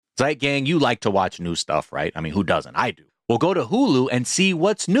Zeit Gang, you like to watch new stuff, right? I mean, who doesn't? I do. Well, go to Hulu and see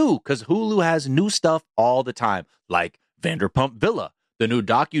what's new, because Hulu has new stuff all the time, like Vanderpump Villa, the new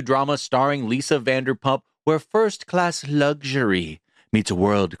docudrama starring Lisa Vanderpump, where first-class luxury meets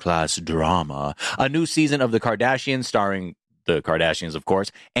world-class drama. A new season of The Kardashians starring the Kardashians, of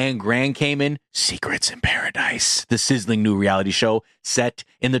course, and Grand Cayman, Secrets in Paradise, the sizzling new reality show set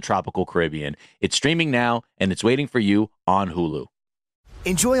in the tropical Caribbean. It's streaming now, and it's waiting for you on Hulu.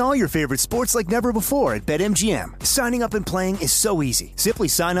 Enjoy all your favorite sports like never before at BetMGM. Signing up and playing is so easy. Simply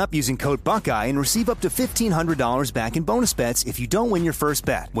sign up using code Buckeye and receive up to $1,500 back in bonus bets if you don't win your first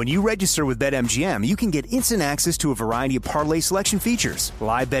bet. When you register with BetMGM, you can get instant access to a variety of parlay selection features,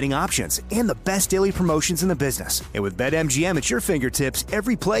 live betting options, and the best daily promotions in the business. And with BetMGM at your fingertips,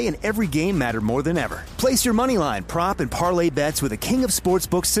 every play and every game matter more than ever. Place your moneyline, prop, and parlay bets with the king of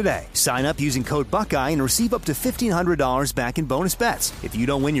sportsbooks today. Sign up using code Buckeye and receive up to $1,500 back in bonus bets if you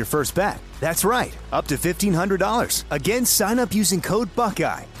don't win your first bet. That's right, up to $1,500. Again, sign up using code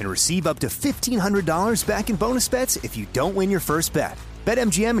Buckeye and receive up to $1,500 back in bonus bets if you don't win your first bet.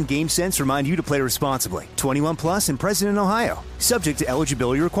 BetMGM and GameSense remind you to play responsibly. 21 plus and present in Ohio. Subject to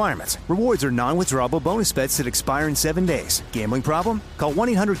eligibility requirements. Rewards are non-withdrawable bonus bets that expire in 7 days. Gambling problem? Call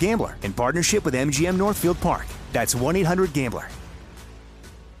 1-800-GAMBLER in partnership with MGM Northfield Park. That's 1-800-GAMBLER.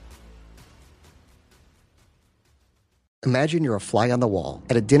 Imagine you're a fly on the wall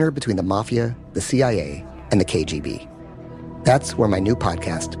at a dinner between the mafia, the CIA, and the KGB. That's where my new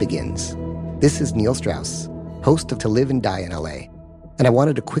podcast begins. This is Neil Strauss, host of To Live and Die in LA, and I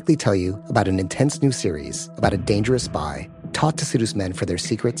wanted to quickly tell you about an intense new series about a dangerous spy taught to seduce men for their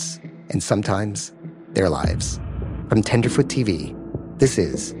secrets and sometimes their lives. From Tenderfoot TV, this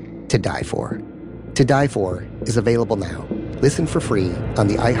is To Die For. To Die For is available now. Listen for free on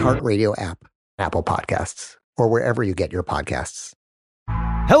the iHeartRadio app, Apple Podcasts, or wherever you get your podcasts.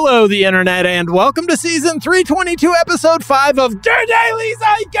 Hello, the internet, and welcome to season 322, episode 5 of Der Daily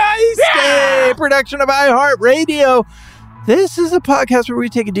Zeitgeist, a production of iHeartRadio. This is a podcast where we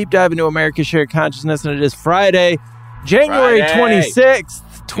take a deep dive into America's shared consciousness, and it is Friday, January 26th,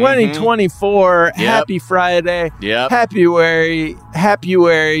 2024. Yep. Happy Friday. Yep. Happy-wary,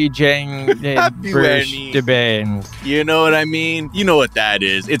 Happy-wary. Debang. You know what I mean? You know what that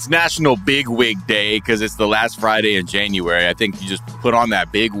is. It's National Big Wig Day because it's the last Friday in January. I think you just put on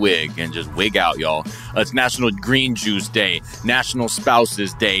that big wig and just wig out, y'all. It's National Green Juice Day, National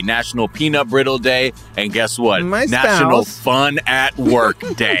Spouses Day, National Peanut Brittle Day, and guess what? National Fun at Work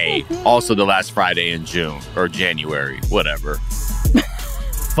Day. Also the last Friday in June or January, whatever.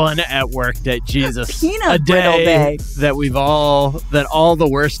 Fun at Work Day, Jesus. Peanut Brittle Day. That all the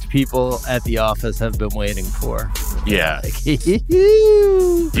worst people at the office have been waiting for. Yeah.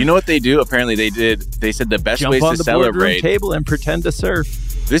 Do you know what they do? Apparently they said the best ways to celebrate. Jump on the boardroom table and pretend to surf.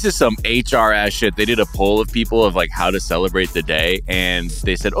 This is some HR ass shit. They did a poll of people of like how to celebrate the day, and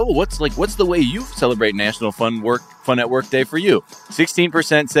they said, "Oh, what's the way you celebrate National Fun at Work Day for you?"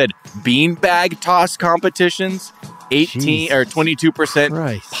 16% said beanbag toss competitions,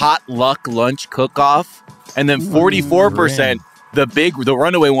 22% potluck lunch cook-off, and then 44% the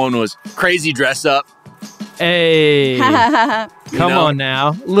runaway one was crazy dress up. Hey, come on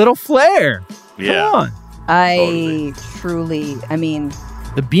now, little flair. Yeah. Come on.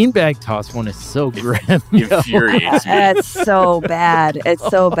 The beanbag toss one is so grim. Infuriates me. It's so bad. It's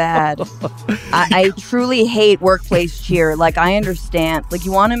so bad. I truly hate workplace cheer. Like, I understand. Like,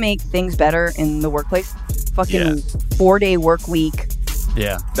 you want to make things better in the workplace? Fucking 4-day work week.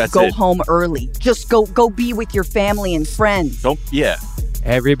 Yeah. That's go it. home early. Just go be with your family and friends.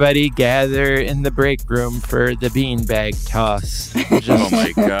 Everybody gather in the break room for the beanbag toss. Oh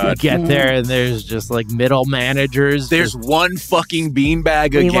my God. Get there and there's just like middle managers. There's one fucking beanbag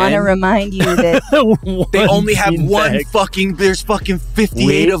again. We want to remind you that they only have one fucking, there's fucking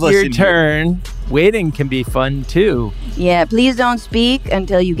 58 of us your in turn. Here. Waiting can be fun too. Yeah, please don't speak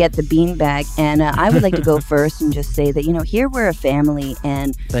until you get the beanbag. And I would like to go first and just say that, here we're a family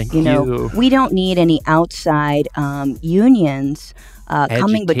and, we don't need any outside unions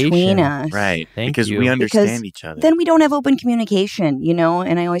coming between us. Right. Thank because you. we understand each other. Then we don't have open communication,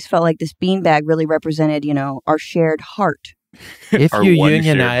 and I always felt like this beanbag really represented, our shared heart. If you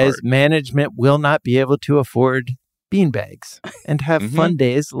unionize, management will not be able to afford beanbags and have fun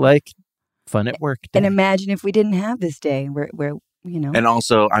days like Fun at Work Day. And imagine if we didn't have this day where And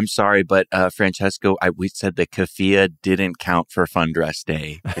also, I'm sorry, but Francesco, we said that keffiyeh didn't count for Fun Dress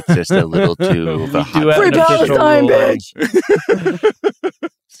Day. It's just a little too of a hot Free Palestine, bitch!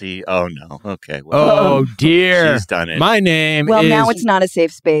 See, oh no. Okay. Well, oh dear. She's done it. My name Well, is... now it's not a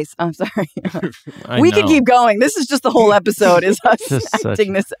safe space. I'm sorry. We can keep going. This is just the whole episode is us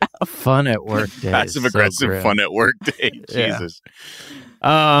acting this out. Fun at work day. Passive aggressive fun at work day. Yeah. Jesus.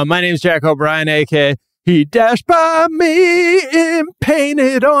 My name's Jack O'Brien, a.k.a. He dashed by me in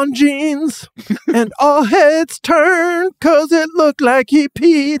painted on jeans, and all heads turned 'cause it looked like he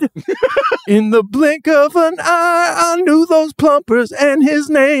peed. In the blink of an eye, I knew those plumpers and his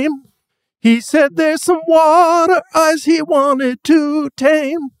name. He said there's some water ice he wanted to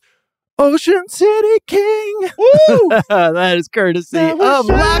tame. Ocean City King. Woo! That is courtesy of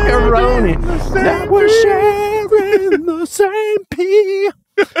Macaroni. That we're sharing the same pee.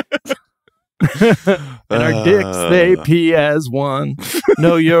 And our dicks, they pee as one.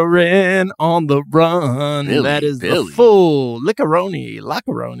 No, you're in on the run. Billy, that is the full Laccaroni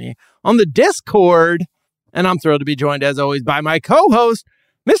on the Discord. And I'm thrilled to be joined, as always, by my co-host,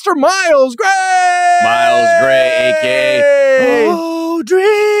 Mr. Miles Gray. Miles Gray, a.k.a. Oh,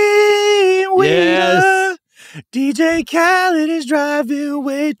 Dream Weeder. Yes. DJ Khaled is driving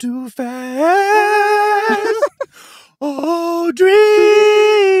way too fast. Oh,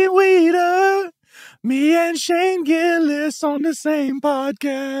 Dream Weeder. Me and Shane Gillis on the same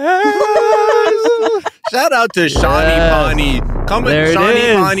podcast. Shout out to Shawnee Pawnee.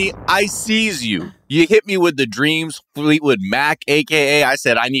 Shawnee Pawnee, I sees you. You hit me with the Dreams Fleetwood Mac, a.k.a. I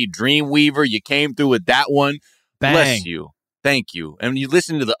said, I need Dreamweaver. You came through with that one. Bang. Bless you. Thank you. And you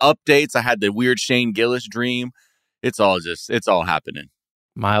listen to the updates. I had the weird Shane Gillis dream. It's all happening.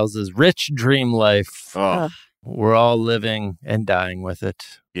 Miles's rich dream life. Oh. We're all living and dying with it.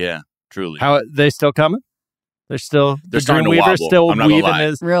 Yeah, truly. How they still coming? They're starting to wobble. I'm not gonna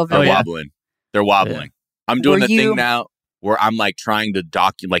lie. Real They're wobbling. They're wobbling. Yeah. I'm doing thing now where I'm like trying to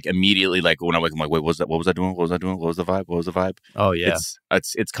document, like immediately, like when I'm like, wait, what was that? What was I doing? What was I doing? What was the vibe? What was the vibe? Oh yeah,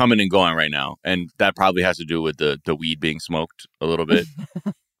 it's coming and going right now, and that probably has to do with the weed being smoked a little bit.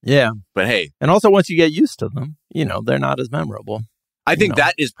 Yeah, but hey, and also once you get used to them, they're not as memorable. I think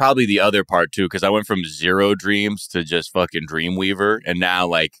that is probably the other part too, because I went from zero dreams to just fucking Dreamweaver, and now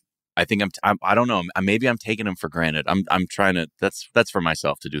like I think I don't know, maybe I'm taking them for granted. I'm trying to. That's for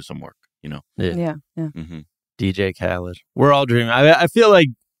myself to do some work. Yeah. Mm-hmm. DJ Khaled, we're all dreaming. I feel like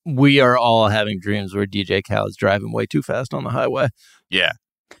we are all having dreams where DJ Khaled's driving way too fast on the highway. Yeah,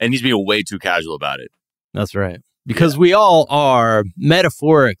 and he's being way too casual about it. That's right, because we all are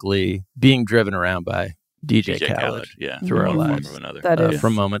metaphorically being driven around by DJ Khaled through our lives,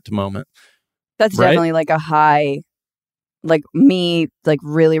 from moment to moment. That's definitely like a high, like me, like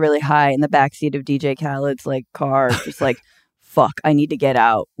really, really high in the backseat of DJ Khaled's like car, just like, fuck, I need to get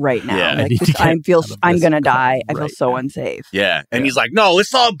out right now. Yeah, I'm gonna die. I feel so unsafe. Yeah, and he's like, no,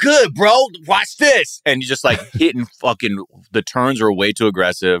 it's all good, bro. Watch this, and he's just like hitting fucking. The turns are way too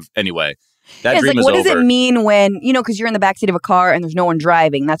aggressive. Anyway. That dream is what over. Does it mean when, because you're in the backseat of a car and there's no one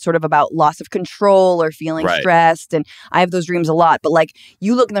driving? That's sort of about loss of control or feeling stressed. And I have those dreams a lot. But like,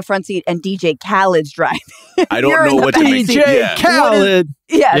 you look in the front seat and DJ Khaled's driving. I don't know what to make DJ Khaled.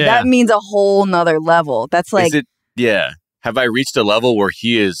 That means a whole nother level. That's like... Have I reached a level where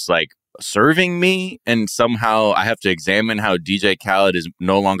he is like serving me and somehow I have to examine how DJ Khaled is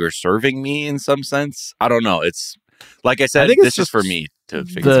no longer serving me in some sense? I don't know. It's like I said, this is for me to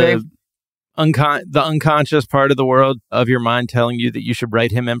figure out. The unconscious part of the world of your mind telling you that you should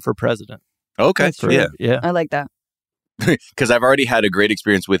write him in for president. Okay. Yeah. I like that. Because I've already had a great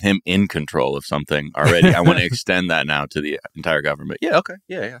experience with him in control of something already. I want to extend that now to the entire government. Yeah, okay.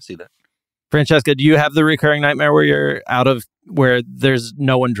 Yeah, I see that. Francesca, do you have the recurring nightmare where you're where there's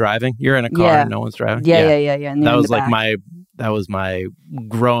no one driving? You're in a car and no one's driving? Yeah. That was my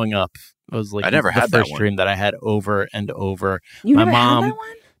growing up. It was like I never had the first that one. dream that I had over and over. You my never mom, had that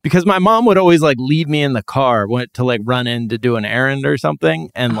one? Because my mom would always like leave me in the car to like run in to do an errand or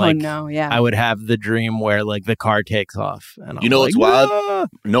something. And I would have the dream where like the car takes off. And what's wild?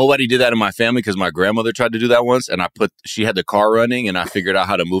 Nobody did that in my family because my grandmother tried to do that once. And she had the car running and I figured out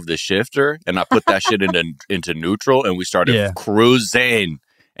how to move the shifter. And I put that shit into neutral and we started cruising.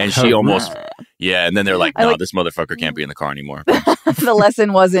 And she almost, and then they're like, no, this motherfucker can't be in the car anymore. The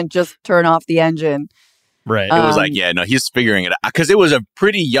lesson wasn't just turn off the engine. Right. It was like, he's figuring it out. Because it was a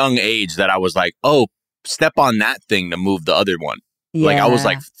pretty young age that I was like, oh, step on that thing to move the other one. Yeah. Like I was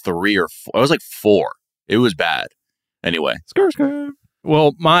like 3 or 4. I was like 4. It was bad. Anyway. Skr.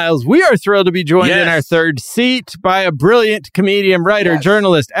 Well, Miles, we are thrilled to be joined in our third seat by a brilliant comedian, writer,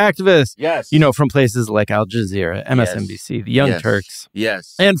 journalist, activist. Yes. From places like Al Jazeera, MSNBC, The Young Turks.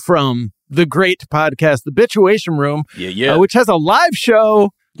 Yes. And from the great podcast, The Bitchuation Room, which has a live show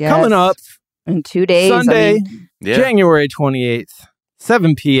coming up. In 2 days. Sunday, January 28th,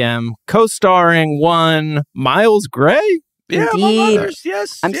 7 p.m., co-starring one Miles Gray. Yeah, Indeed. others.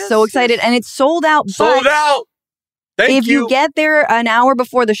 Yes. I'm so excited. And it's sold out. Sold out. If you get there an hour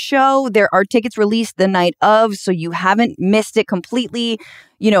before the show, there are tickets released the night of, so you haven't missed it completely.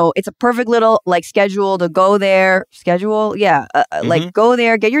 It's a perfect little schedule to go there. Go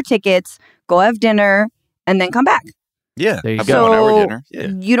there, get your tickets, go have dinner, and then come back. Yeah, there you have go. 1 hour dinner. Yeah.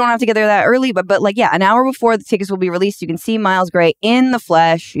 You don't have to get there that early, but an hour before the tickets will be released, you can see Miles Gray in the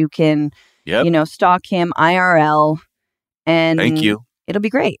flesh. You can, stalk him IRL, and thank you. It'll be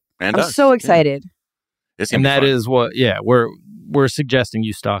great. And I'm so excited. Yeah. And that is what, we're suggesting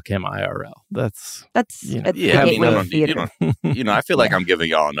you stalk him IRL. That's the gateway to theater. I feel like I'm giving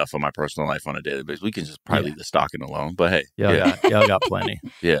y'all enough of my personal life on a daily basis. We can just probably leave the stalking alone. But hey, y'all got plenty.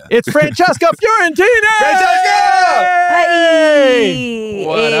 Yeah, it's Francesca Fiorentini. Francesca, hey,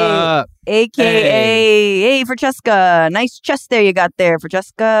 what up? AKA, hey, Francesca, nice chest there you got there,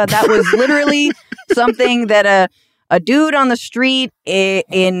 Francesca. That was literally something that a dude on the street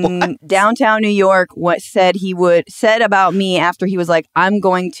in downtown New York said about me after he was like, I'm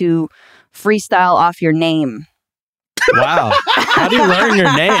going to freestyle off your name. Wow. How do you learn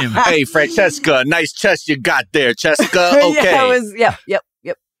your name? Hey, Francesca, nice chest you got there, Cheska. Okay.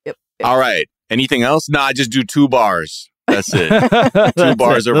 Yep. All right. Anything else? No, I just do 2 bars. That's it. 2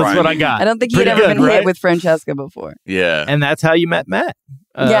 bars of rhyme. That's what I got. I don't think he'd ever been hit with Francesca before. Yeah. And that's how you met Matt.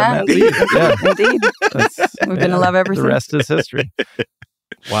 Matt Lee. Yeah, indeed. We've been in love ever since. The rest is history.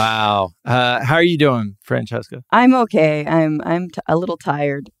 Wow. How are you doing, Francesca? I'm okay. I'm a little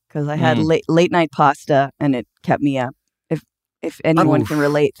tired because I had late night pasta and it kept me up. If anyone can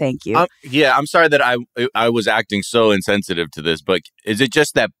relate, thank you. I'm sorry that I was acting so insensitive to this, but is it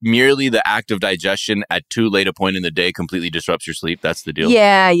just that merely the act of digestion at too late a point in the day completely disrupts your sleep? That's the deal?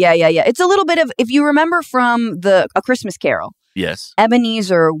 Yeah. It's a little bit of, if you remember from A Christmas Carol. Yes.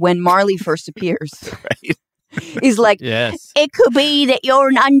 Ebenezer, when Marley first appears. Right. He's like, yes. It could be that you're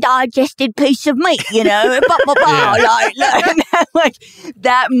an undigested piece of meat, like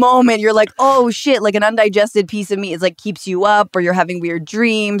that moment, you're like, oh shit, like an undigested piece of meat is like keeps you up, or you're having weird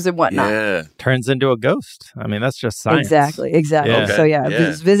dreams and whatnot. Yeah. Turns into a ghost. I mean, that's just science. Exactly. Yeah. So I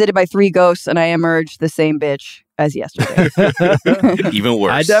was visited by 3 ghosts and I emerged the same bitch as yesterday. Even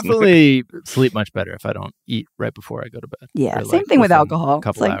worse. I definitely sleep much better if I don't eat right before I go to bed. Yeah. Same thing with alcohol. A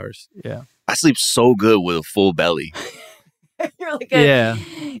couple hours. Yeah. I sleep so good with a full belly. You're like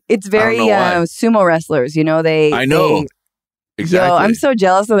it's very sumo wrestlers, I know. Exactly. I'm so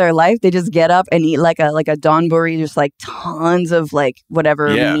jealous of their life. They just get up and eat like a donburi, just like tons of whatever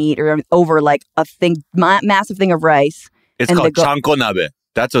meat or over like a massive thing of rice. It's called chanko nabe.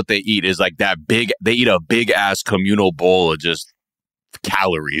 That's what they eat, is like that big. They eat a big ass communal bowl of just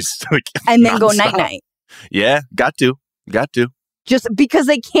calories, and then go night night. Yeah, got to. Just because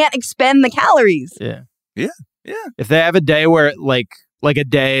they can't expend the calories. Yeah. Yeah. If they have a day where like a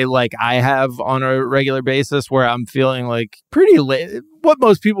day like I have on a regular basis where I'm feeling like pretty what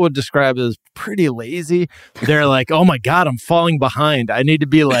most people would describe as pretty lazy, they're like, oh my God, I'm falling behind. I need to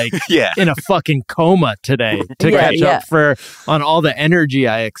be like in a fucking coma today to catch up on all the energy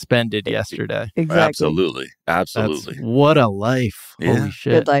I expended yesterday. Exactly. Absolutely. What a life. Yeah. Holy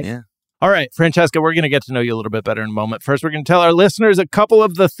shit. Good life. Yeah. All right, Francesca, we're going to get to know you a little bit better in a moment. First, we're going to tell our listeners a couple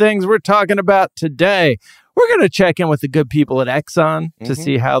of the things we're talking about today. We're going to check in with the good people at Exxon to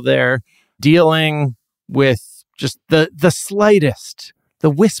see how they're dealing with just the slightest,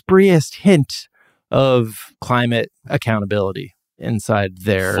 the whisperiest hint of climate accountability inside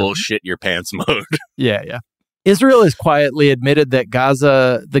their full shit your pants mode. Yeah. Israel has quietly admitted that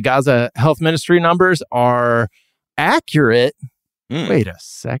the Gaza Health Ministry numbers are accurate. Wait a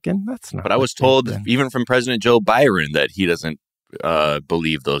second. That's not. But I was told, even from President Joe Biden, that he doesn't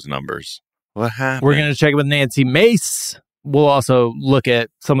believe those numbers. What happened? We're going to check it with Nancy Mace. We'll also look at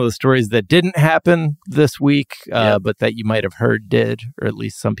some of the stories that didn't happen this week, but that you might have heard did, or at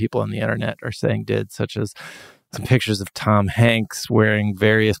least some people on the internet are saying did, such as some pictures of Tom Hanks wearing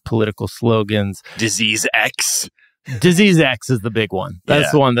various political slogans. Disease X. Disease X is the big one.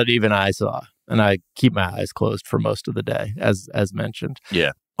 That's the one that even I saw. And I keep my eyes closed for most of the day, as mentioned.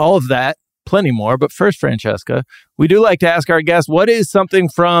 Yeah. All of that, plenty more. But first, Francesca, we do like to ask our guests, what is something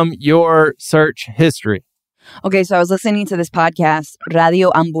from your search history? Okay, so I was listening to this podcast, Radio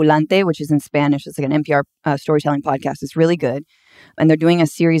Ambulante, which is in Spanish. It's like an NPR storytelling podcast. It's really good. And they're doing a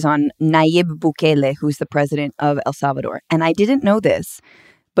series on Nayib Bukele, who's the president of El Salvador. And I didn't know this,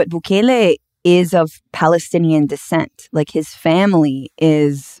 but Bukele is of Palestinian descent. Like his family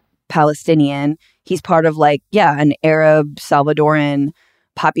is Palestinian. He's part of an Arab Salvadoran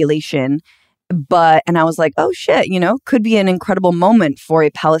population. and I was like, oh shit, could be an incredible moment for a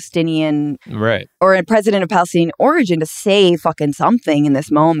Palestinian, right, or a president of Palestinian origin to say fucking something in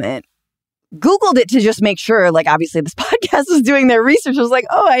this moment. Googled it to just make sure, like, obviously this podcast was doing their research. I was like,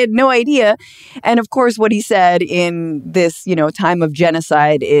 oh, I had no idea. And of course, what he said in this, time of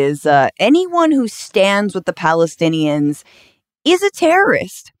genocide is anyone who stands with the Palestinians is a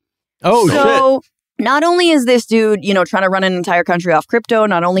terrorist. Oh, so, shit. Not only is this dude, trying to run an entire country off crypto,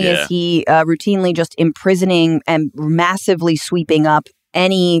 not only is he routinely just imprisoning and massively sweeping up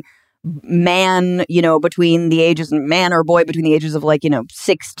any man, between the ages, man or boy between the ages of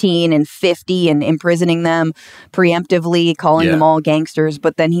 16 and 50 and imprisoning them preemptively, calling them all gangsters.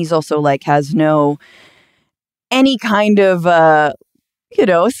 But then he's also has no any kind of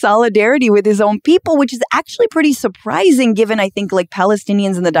solidarity with his own people, which is actually pretty surprising given I think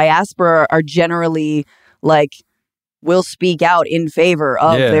Palestinians in the diaspora are generally will speak out in favor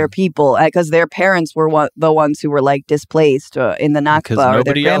of their people because their parents were the ones who were displaced in the Nakba. Because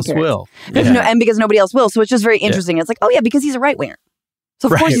nobody else will. And because nobody else will. So it's just very interesting. It's oh yeah, because he's a right winger.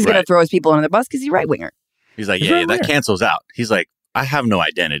 So of course he's going to throw his people under the bus because he's a right winger. He's like, yeah, that cancels out. He's like, I have no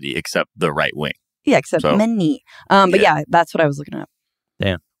identity except the right wing. Yeah, except many. But yeah, that's what I was looking at.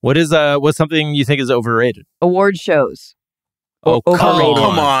 Damn. What's something you think is overrated? Award shows. Oh,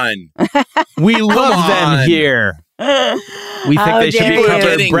 come on. We love them here. We think they should be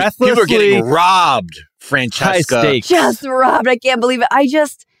covered breathlessly. People are getting robbed, Francesca. Just robbed. I can't believe it.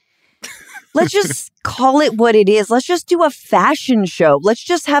 Let's just call it what it is. Let's just do a fashion show. Let's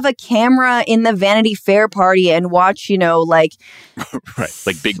just have a camera in the Vanity Fair party and watch, right,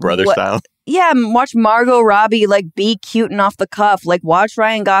 Big Brother style. Yeah, watch Margot Robbie be cute and off the cuff. Watch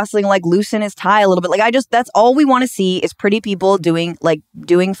Ryan Gosling loosen his tie a little bit. That's all we want to see is pretty people doing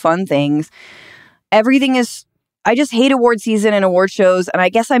fun things. Everything is. I just hate award season and award shows, and I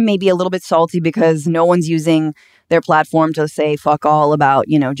guess I'm maybe a little bit salty because no one's using their platform to say fuck all about,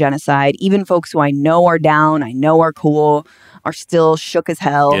 genocide. Even folks who I know are down, I know are cool, are still shook as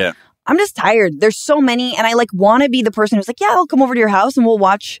hell. Yeah. I'm just tired. There's so many, and I want to be the person who's yeah, I'll come over to your house and we'll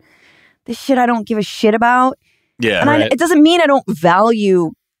watch this shit I don't give a shit about. Yeah, and it doesn't mean I don't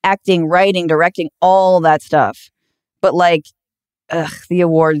value acting, writing, directing, all that stuff. But the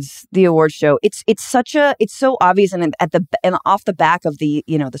award show. It's so obvious, and off the back of the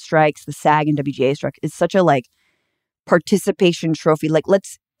the strikes, the SAG and WGA strike, it's such a participation trophy.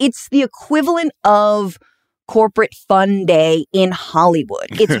 It's the equivalent of corporate fun day in Hollywood.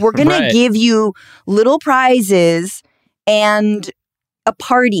 We're gonna give you little prizes and a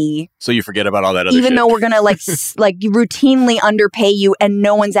party, so you forget about all that other even shit. Though we're gonna routinely underpay you, and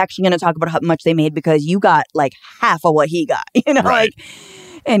no one's actually gonna talk about how much they made because you got half of what he got. Right.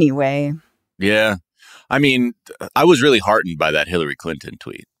 Anyway. Yeah, I mean, I was really heartened by that Hillary Clinton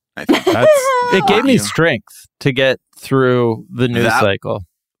tweet. I think it gave me strength to get through the news cycle.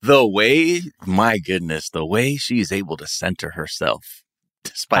 The way, my goodness, the way she's able to center herself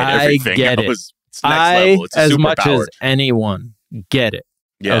despite everything. I get it. It's next level. It's as much as anyone. Get it.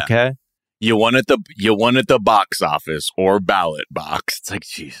 Yeah. Okay. You won at the box office or ballot box. It's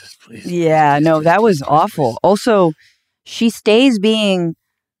Jesus, please. Yeah, no, that was awful. Also, she stays being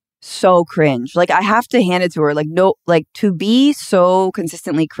so cringe. I have to hand it to her. To be so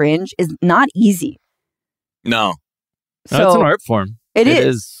consistently cringe is not easy. No. So it's an art form. It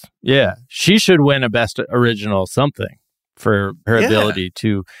is. Yeah. She should win a best original something for her ability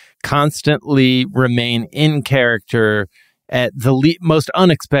to constantly remain in character at the most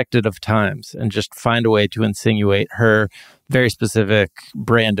unexpected of times and just find a way to insinuate her very specific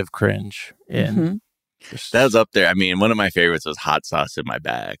brand of cringe in. That was up there. I mean, one of my favorites was Hot Sauce in My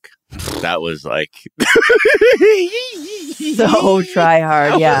Bag. That was so try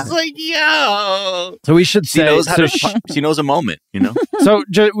hard. Yeah. I was yo. So we should say she knows a moment, So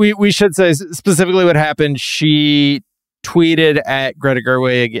we should say specifically what happened. She tweeted at Greta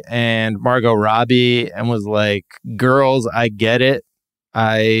Gerwig and Margot Robbie and was like, girls, I get it.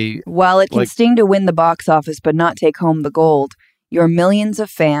 While it can sting to win the box office but not take home the gold, your millions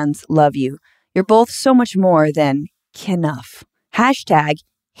of fans love you. You're both so much more than Kenough.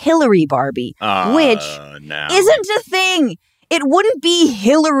 # Hillary Barbie, which isn't a thing. It wouldn't be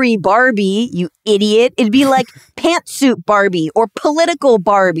Hillary Barbie, you idiot. It'd be Pantsuit Barbie or Political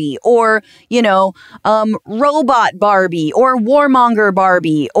Barbie or, Robot Barbie or Warmonger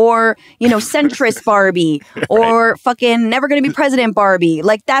Barbie or, Centrist Barbie or fucking Never Gonna Be President Barbie.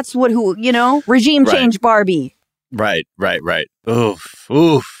 That's regime change Barbie. Right. Oof.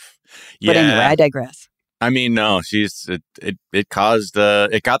 Yeah. But anyway, I digress. I mean, no, it caused,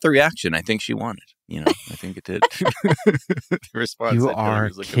 it got the reaction I think she wanted. I think it did. The response you are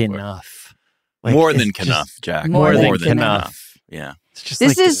Kenough. Like, more than enough, Jack. More than than enough. Yeah. It's just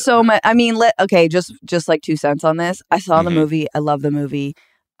This like, is so much. I mean, just like 2 cents on this. I saw the movie. I love the movie.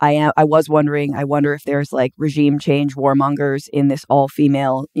 I was wondering. I wonder if there's like regime change warmongers in this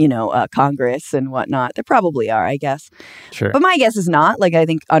all-female, Congress and whatnot. There probably are, I guess. Sure. But my guess is not. Like, I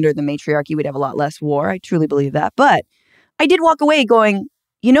think under the matriarchy, we'd have a lot less war. I truly believe that. But I did walk away going,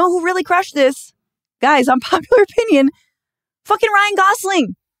 you know who really crushed this? Guys, unpopular opinion, fucking Ryan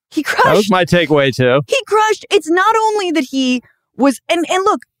Gosling. He crushed. That was my takeaway too. He crushed. It's not only that he was, and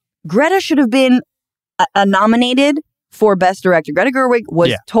look, Greta should have been nominated for Best Director. Greta Gerwig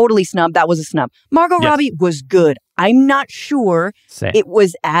was totally snubbed. That was a snub. Margot Robbie was good. I'm not sure it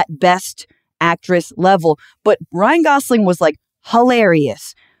was at Best Actress level, but Ryan Gosling was like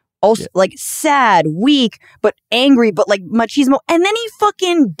hilarious. Also, like sad, weak, but angry, but like machismo. And then he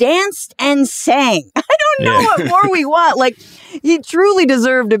fucking danced and sang. I don't know what more we want. Like, he truly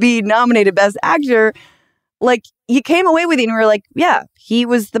deserved to be nominated Best Actor. Like, you came away with it and we were like, yeah, he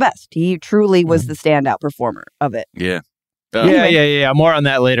was the best. He truly was the standout performer of it. Yeah. Yeah. More on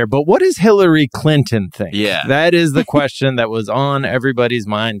that later. But what does Hillary Clinton think? Yeah. That is the question that was on everybody's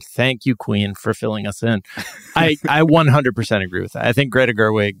mind. Thank you, Queen, for filling us in. I 100% agree with that. I think Greta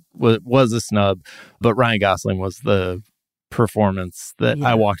Gerwig was a snub, but Ryan Gosling was the performance that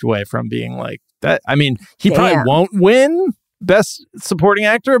I walked away from being like, that. I mean, he probably won't win Best Supporting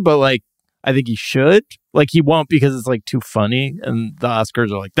Actor, but like, I think he should. Like, he won't because it's like too funny, and the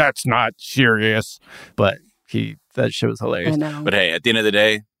Oscars are like, that's not serious. But that shit was hilarious. I know. But hey, at the end of the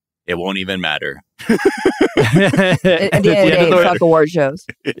day, it won't even matter. At the end of the day, fuck award shows.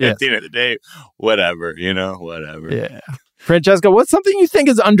 At the end of the day, whatever, whatever. Yeah. Francesca, what's something you think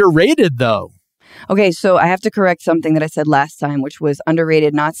is underrated, though? Okay, so I have to correct something that I said last time, which was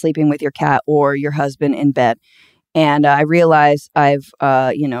underrated not sleeping with your cat or your husband in bed. And I realized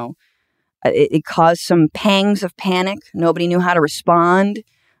it caused some pangs of panic. Nobody knew how to respond.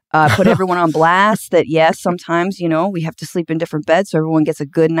 Put everyone on blast that, yes, sometimes, we have to sleep in different beds so everyone gets a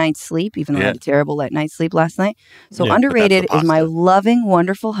good night's sleep, even though I had a terrible night's sleep last night. So underrated is my loving,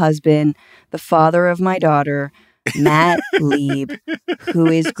 wonderful husband, the father of my daughter, Matt Lieb, who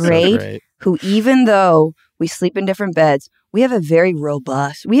is great, who even though we sleep in different beds, we have a very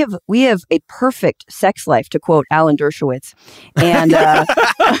robust, we have a perfect sex life, to quote Alan Dershowitz. And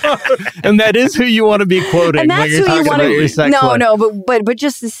and that is who you want to be quoting. And that's who you want to but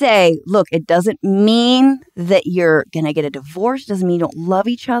just to say, look, it doesn't mean that you're going to get a divorce. It doesn't mean you don't love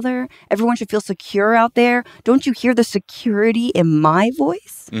each other. Everyone should feel secure out there. Don't you hear the security in my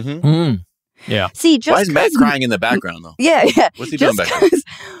voice? Mm-hmm. Mm. Yeah. See, just why is Matt crying in the background though? Yeah. What's he doing back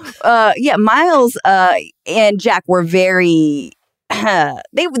there? Miles and Jack were very. You guys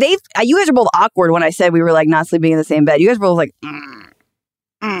are both awkward when I said we were like not sleeping in the same bed. You guys were both like.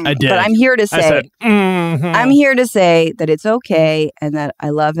 I did. But I'm here to say. I said, I'm here to say that it's okay and that I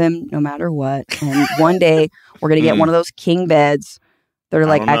love him no matter what. And one day we're gonna get one of those king beds that are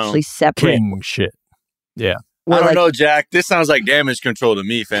like actually separate. King shit. Yeah. I don't know, Jack. This sounds like damage control to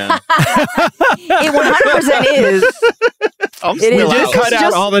me, fam. It 100% is. We did cut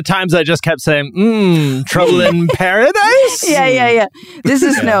out all the times I just kept saying, trouble in paradise? Yeah. This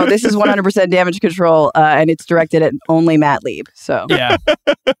is 100% damage control, and it's directed at only Matt Lieb. So yeah.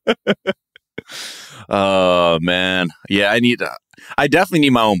 Oh, man. Yeah, I definitely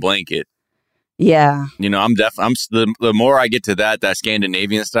need my own blanket. Yeah. The more I get to that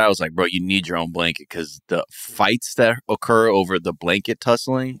Scandinavian style, it's like, bro, you need your own blanket because the fights that occur over the blanket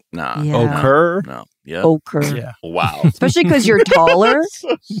tussling, nah. Yeah. Occur? No. Yeah. Occur. Yeah. Wow. Especially because you're taller.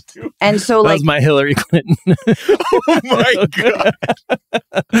 So stupid. And so, that like. was my Hillary Clinton. Oh, my God.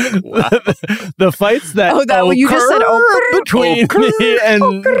 Wow. The fights that what you just said, between me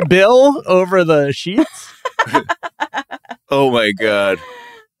and Bill over the sheets. Oh, my God.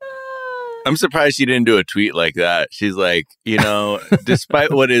 I'm surprised she didn't do a tweet like that. She's like,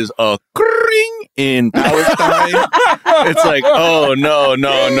 despite what is occurring in Palestine, it's like, oh, no.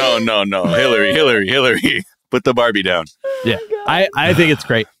 Hillary. Put the Barbie down. Yeah, I think it's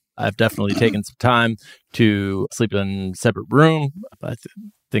great. I've definitely taken some time to sleep in a separate room. I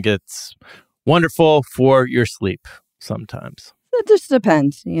think it's wonderful for your sleep sometimes. It just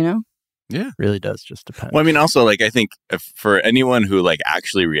depends, Yeah. It really does just depend. Well, I mean, also, like, I think for anyone who, like,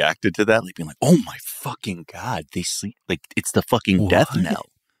 actually reacted to that, like, being like, oh, my fucking God, they sleep, like, it's the fucking death knell.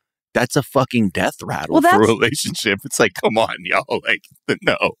 That's a fucking death rattle for a relationship. It's like, come on, y'all. Like,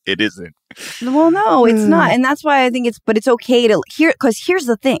 no, it isn't. Well, no, it's not. And that's why I think it's okay to hear, because here's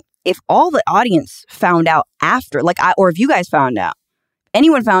the thing. If all the audience found out after, or if you guys found out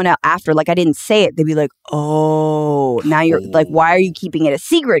anyone found out after, like I didn't say it, they'd be like, oh, now you're like, why are you keeping it a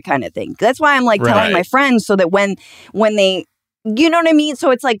secret kind of thing? That's why I'm like telling my friends so that when they, you know what I mean? So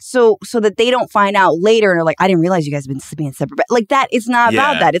it's like, so that they don't find out later and are like, I didn't realize you guys have been sleeping in separate beds. Like that, it's not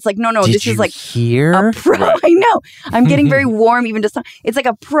about that. It's like, no, this is like a pro. I know. I'm getting very warm even just, it's like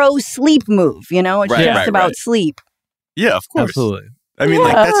a pro sleep move, you know? It's just about sleep. Yeah, of course. Absolutely. I mean,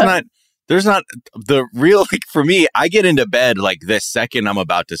 like there's not the real, like for me, I get into bed like the second I'm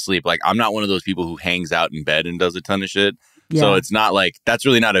about to sleep. Like I'm not one of those people who hangs out in bed and does a ton of shit. Yeah. So it's not like, that's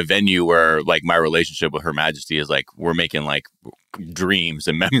really not a venue where like my relationship with Her Majesty is like, we're making like dreams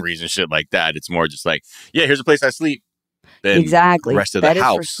and memories and shit like that. It's more just like, yeah, here's a place I sleep. Then exactly. The rest of that the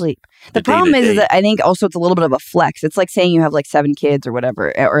house. Is for sleep. The problem is that I think also it's a little bit of a flex. It's like saying you have like 7 kids or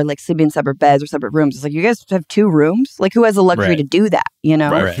whatever, or like sleeping in separate beds or separate rooms. It's like, you guys have 2 rooms? Like who has the luxury to do that, you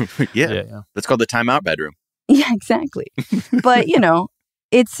know? Right. Yeah. That's called the timeout bedroom. Yeah, exactly. But, you know,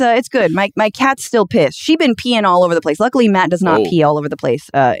 it's good. My cat's still pissed. She's been peeing all over the place. Luckily, Matt does not pee all over the place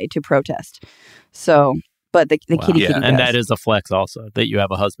to protest. So, but the kitty does. And that is a flex also, that you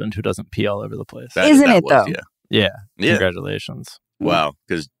have a husband who doesn't pee all over the place. Isn't it, though? Yeah. Congratulations. Wow.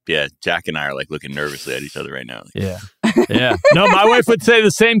 Because, Jack and I are like looking nervously at each other right now. Yeah. No, my wife would say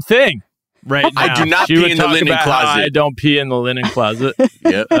the same thing right now. I do not pee in the linen closet. I don't pee in the linen closet.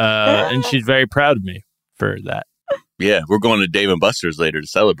 Yep. And she's very proud of me for that. Yeah, we're going to Dave & Buster's later to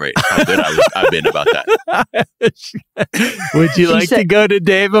celebrate how good I've been about that. Would you like to go to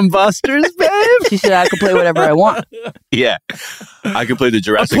Dave & Buster's, babe? She said I could play whatever I want. Yeah, I could play the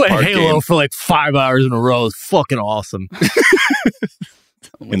Jurassic Park Halo game for like 5 hours in a row. It's fucking awesome.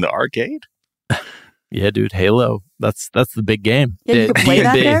 In the arcade? Yeah, dude, Halo. That's the big game. Yeah, you can play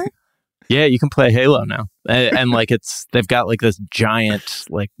that there? Yeah, you can play Halo now. And like they've got like this giant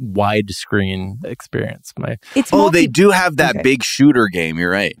like widescreen experience. They do have that big shooter game. You're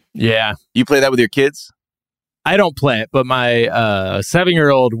right. Yeah. You play that with your kids? I don't play it, but my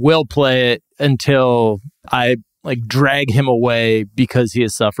 7-year-old will play it until I like drag him away because he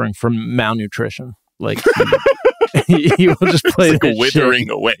is suffering from malnutrition. Like he will just play like withering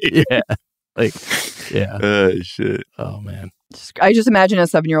away. Yeah. Like, yeah. Shit. Oh, man. I just imagine a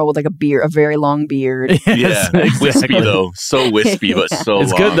 7-year-old with like a very long beard. Yeah, exactly. Wispy though. So wispy, but so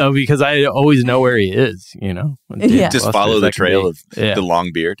it's long. Good though, because I always know where he is, you know? Just follow the trail of the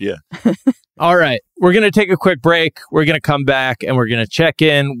long beard. Yeah. All right. We're going to take a quick break. We're going to come back and we're going to check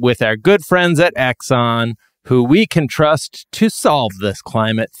in with our good friends at Exxon, who we can trust to solve this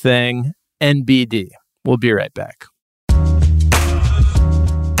climate thing, NBD. We'll be right back.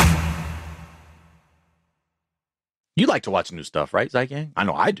 You like to watch new stuff, right, Zygang? I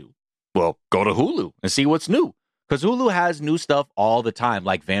know I do. Well, go to Hulu and see what's new. Because Hulu has new stuff all the time,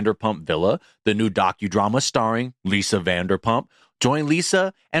 like Vanderpump Villa, the new docudrama starring Lisa Vanderpump. Join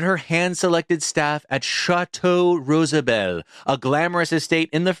Lisa and her hand-selected staff at Chateau Rosabelle, a glamorous estate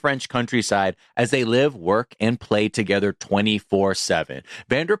in the French countryside, as they live, work, and play together 24/7.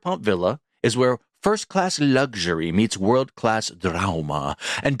 Vanderpump Villa is where first-class luxury meets world-class drama.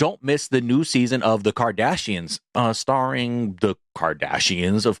 And don't miss the new season of The Kardashians, starring the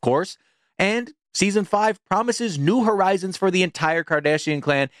Kardashians, of course. And Season 5 promises new horizons for the entire Kardashian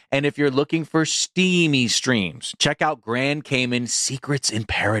clan. And if you're looking for steamy streams, check out Grand Cayman Secrets in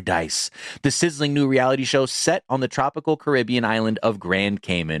Paradise, the sizzling new reality show set on the tropical Caribbean island of Grand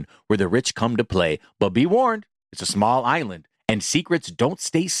Cayman, where the rich come to play. But be warned, it's a small island, and secrets don't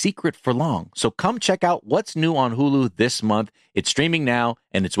stay secret for long. So come check out what's new on Hulu this month. It's streaming now,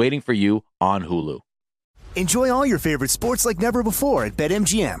 and it's waiting for you on Hulu. Enjoy all your favorite sports like never before at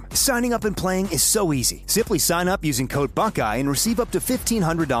BetMGM. Signing up and playing is so easy. Simply sign up using code Buckeye and receive up to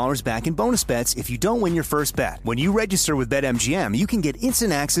 $1,500 back in bonus bets if you don't win your first bet. When you register with BetMGM, you can get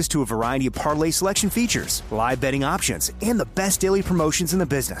instant access to a variety of parlay selection features, live betting options, and the best daily promotions in the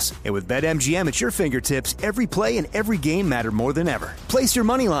business. And with BetMGM at your fingertips, every play and every game matter more than ever. Place your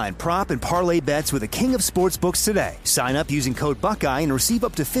moneyline, prop, and parlay bets with the king of sportsbooks today. Sign up using code Buckeye and receive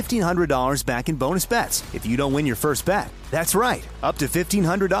up to $1,500 back in bonus bets if you don't win your first bet. That's right, up to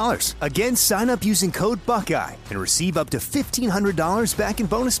 $1,500. Again, sign up using code Buckeye and receive up to $1,500 back in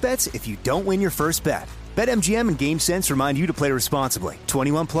bonus bets if you don't win your first bet. BetMGM and GameSense remind you to play responsibly.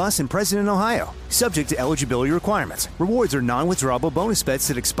 21 plus and present in Ohio. Subject to eligibility requirements. Rewards are non-withdrawable bonus bets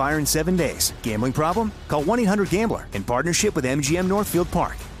that expire in 7 days. Gambling problem? Call 1-800-GAMBLER in partnership with MGM Northfield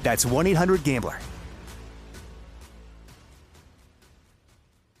Park. That's 1-800-GAMBLER.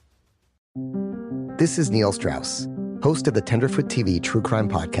 This is Neil Strauss, host of the Tenderfoot TV true crime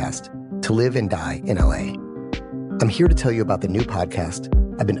podcast, To Live and Die in LA. I'm here to tell you about the new podcast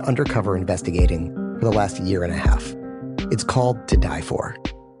I've been undercover investigating for the last year and a half. It's called To Die For.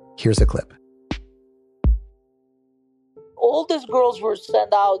 Here's a clip. All these girls were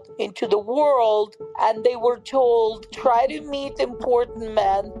sent out into the world and they were told, try to meet important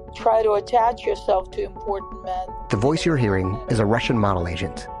men, try to attach yourself to important men. The voice you're hearing is a Russian model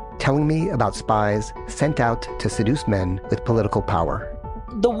agent telling me about spies sent out to seduce men with political power.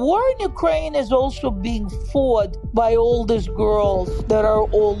 The war in Ukraine is also being fought by all these girls that are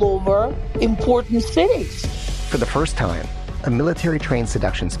all over important cities. For the first time, a military-trained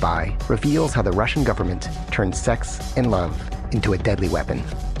seduction spy reveals how the Russian government turned sex and love into a deadly weapon.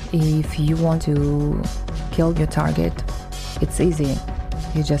 If you want to kill your target, it's easy.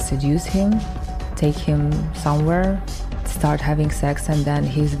 You just seduce him, take him somewhere, start having sex, and then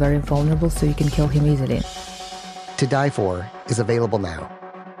he's very vulnerable, so you can kill him easily. To Die For is available now.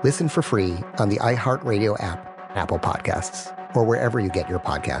 Listen for free on the iHeartRadio app, Apple Podcasts, or wherever you get your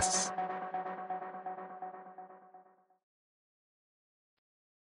podcasts.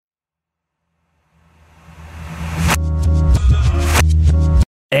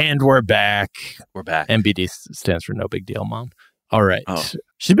 And we're back. We're back. NBD stands for no big deal, Mom. All right. Oh.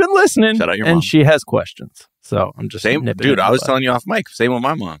 She's been listening. Shout out your and mom. She has questions. So I'm just same, dude. I was telling you off mic. Same with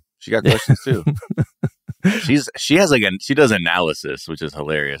my mom. She got questions too. She has she does analysis, which is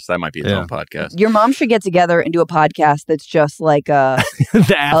hilarious. That might be its own podcast. Your mom should get together and do a podcast that's just like a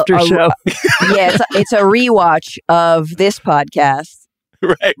the after show. Yeah, it's a rewatch of this podcast.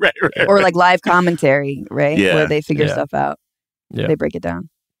 Right. Or like live commentary, right? Yeah. Where they figure stuff out. Yeah. They break it down.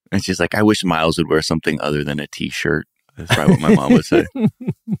 And she's like, I wish Miles would wear something other than a t-shirt. That's probably what my mom would say.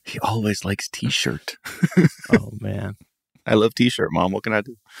 He always likes t-shirt. Oh, man. I love t-shirt, Mom. What can I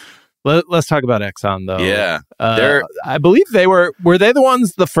do? Let's talk about Exxon, though. Yeah. I believe they were they the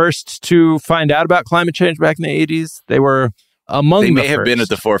ones the first to find out about climate change back in the 80s? They were among They may have been at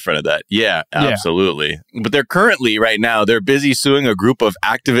the forefront of that. Yeah, absolutely. But they're currently, right now, they're busy suing a group of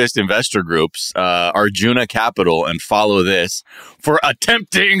activist investor groups, Arjuna Capital and Follow This, for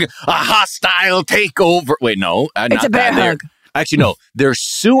attempting a hostile takeover. Wait, no. It's a bear hug. Actually, no. They're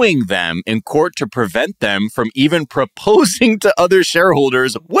suing them in court to prevent them from even proposing to other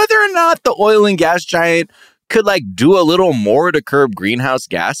shareholders whether or not the oil and gas giant could do a little more to curb greenhouse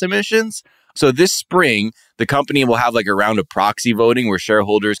gas emissions. So this spring, the company will have a round of proxy voting where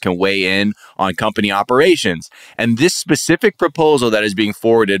shareholders can weigh in on company operations. And this specific proposal that is being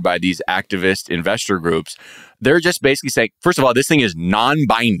forwarded by these activist investor groups, they're just basically saying, first of all, this thing is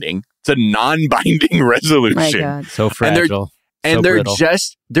non-binding. It's a non-binding resolution. My God. So fragile. And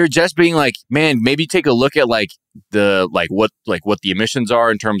they're just being like, man, maybe take a look at what the emissions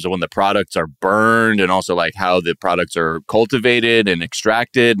are in terms of when the products are burned, and also how the products are cultivated and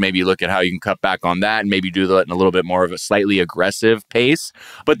extracted. Maybe look at how you can cut back on that, and maybe do that in a little bit more of a slightly aggressive pace.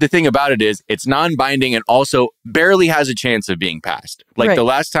 But the thing about it is, it's non-binding and also barely has a chance of being passed. The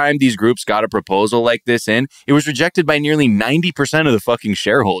last time these groups got a proposal like this in, it was rejected by nearly 90% of the fucking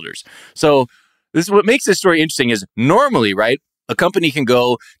shareholders. So this is what makes this story interesting. Is normally, right, a company can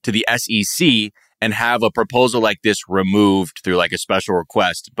go to the SEC and have a proposal like this removed through a special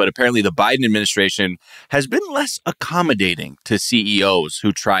request. But apparently the Biden administration has been less accommodating to CEOs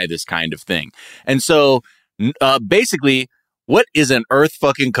who try this kind of thing. And so basically, what is an earth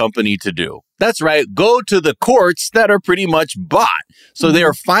fucking company to do? That's right. Go to the courts that are pretty much bought. So they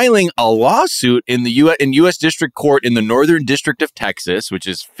are filing a lawsuit in the U.S. District Court in the Northern District of Texas, which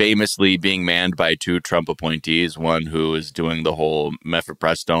is famously being manned by two Trump appointees, one who is doing the whole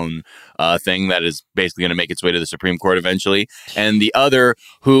mifepristone thing that is basically going to make its way to the Supreme Court eventually, and the other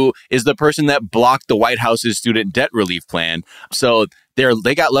who is the person that blocked the White House's student debt relief plan. So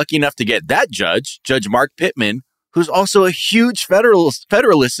they got lucky enough to get that judge, Judge Mark Pittman, who's also a huge Federalist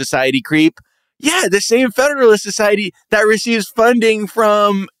Society creep. Yeah, the same Federalist Society that receives funding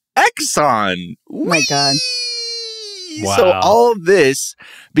from Exxon. Oh my God. Wow. So all of this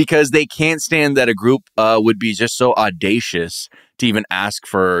because they can't stand that a group would be just so audacious to even ask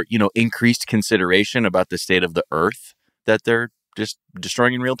for, increased consideration about the state of the earth that they're just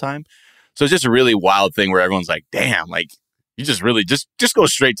destroying in real time. So it's just a really wild thing where everyone's like, damn, you just really just go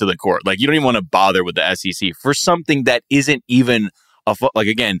straight to the court. You don't even want to bother with the SEC for something that isn't even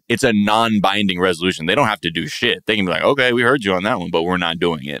again, it's a non-binding resolution. They don't have to do shit. They can be like, okay, we heard you on that one, but we're not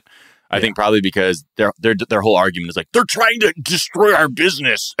doing it. I think probably because their whole argument is they're trying to destroy our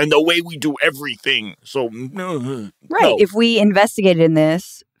business and the way we do everything. So right. No. If we investigated in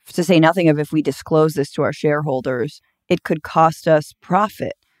this, to say nothing of if we disclose this to our shareholders, it could cost us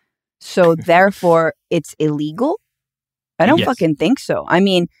profit. So therefore, it's illegal. I don't fucking think so. I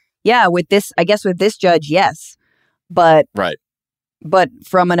mean, yeah, with this judge, yes, but right. But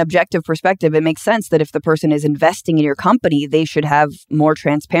from an objective perspective, it makes sense that if the person is investing in your company, they should have more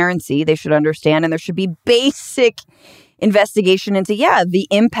transparency. They should understand, and there should be basic investigation into, the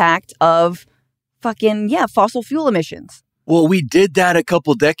impact of fossil fuel emissions. Well, we did that a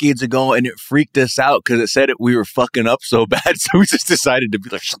couple decades ago, and it freaked us out because it said we were fucking up so bad. So we just decided to be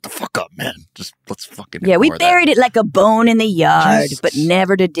like, shut the fuck up, man. Just let's fucking we buried it like a bone in the yard, but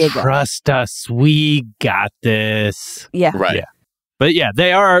never to dig up. Trust us. We got this. Yeah. Right. Yeah. But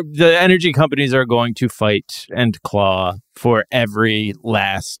the energy companies are going to fight and claw for every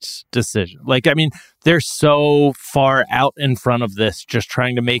last decision. Like, I mean, they're so far out in front of this, just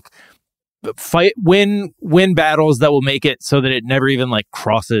trying to win battles that will make it so that it never even like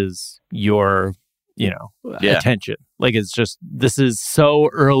crosses your, attention. Like, it's just, this is so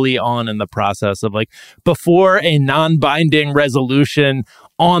early on in the process of like, before a non-binding resolution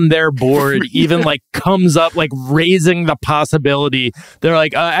on their board even like comes up, like raising the possibility, they're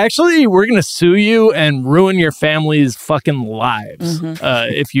like, actually, we're going to sue you and ruin your family's fucking lives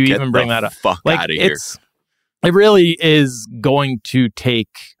if you even bring that up. Fuck like, out of here. It really is going to take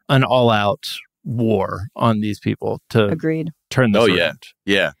an all-out war on these people to turn this around.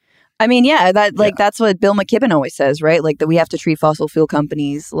 Yeah. I mean, that's what Bill McKibben always says, right? Like that we have to treat fossil fuel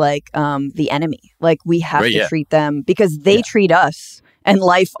companies like the enemy. Like we have to treat them because they treat us and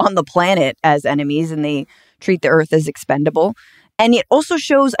life on the planet as enemies, and they treat the earth as expendable. And it also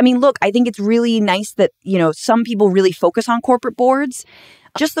shows, I mean, look, I think it's really nice that, some people really focus on corporate boards,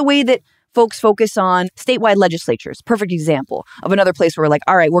 just the way that folks focus on statewide legislatures. Perfect example of another place where we're like,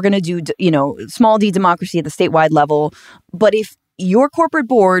 all right, we're going to do, small d democracy at the statewide level. But if your corporate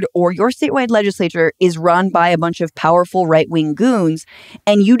board or your statewide legislature is run by a bunch of powerful right-wing goons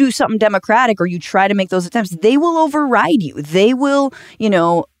and you do something democratic or you try to make those attempts, they will override you. They will,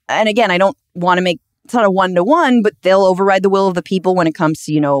 and again, I don't want to make, it's not a one-to-one, but they'll override the will of the people when it comes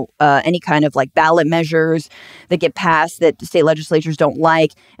to, any kind of like ballot measures that get passed that the state legislatures don't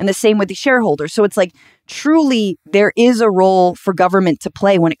like. And the same with the shareholders. So it's like, truly, there is a role for government to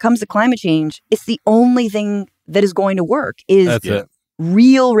play when it comes to climate change. It's the only thing that is going to work is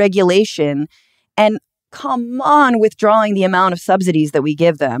real regulation, and come on, withdrawing the amount of subsidies that we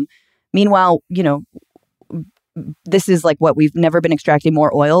give them. Meanwhile, this is like what we've never been extracting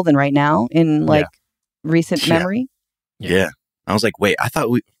more oil than right now in recent memory. Yeah. I was like, wait, I thought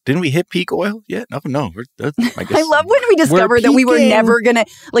didn't we hit peak oil yet? No. I guess I love when we discovered that we were never going to,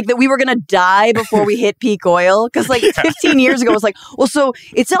 that we were going to die before we hit peak oil. Because 15 years ago, it was like, well, so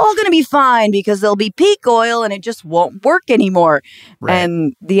it's all going to be fine because there'll be peak oil and it just won't work anymore. Right.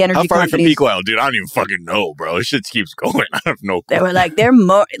 And the energy companies... How far companies... from peak oil? Dude, I don't even fucking know, bro. This shit keeps going. I have no clue. They were like, they're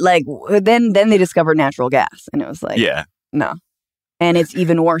more, then they discovered natural gas. And it was like, no. And it's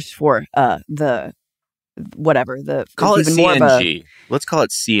even worse for call it CNG. Let's call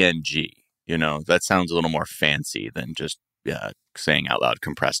it CNG. That sounds a little more fancy than just saying out loud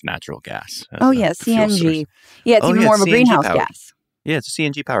compressed natural gas. CNG. Yeah, it's even more of a greenhouse gas. Yeah, it's a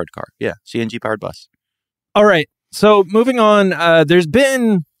CNG powered car. Yeah, CNG powered bus. All right. So moving on, there's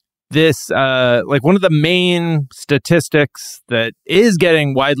been this, one of the main statistics that is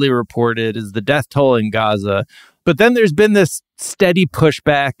getting widely reported is the death toll in Gaza. But then there's been this steady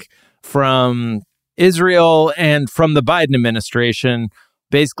pushback from Israel and from the Biden administration,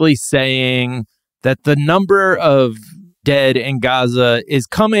 basically saying that the number of dead in Gaza is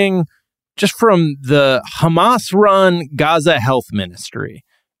coming just from the Hamas-run Gaza Health Ministry.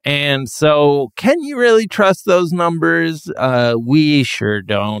 And so, can you really trust those numbers? We sure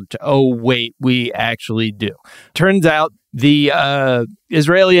don't. Oh, wait, we actually do. Turns out the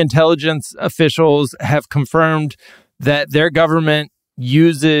Israeli intelligence officials have confirmed that their government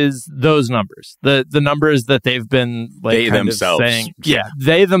uses those numbers, the numbers that they've been saying. Yeah,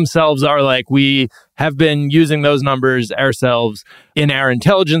 they themselves are like, we have been using those numbers ourselves in our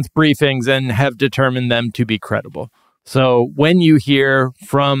intelligence briefings and have determined them to be credible. So when you hear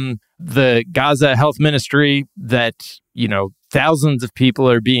from the Gaza Health Ministry that, thousands of people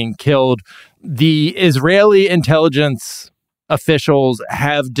are being killed, the Israeli intelligence officials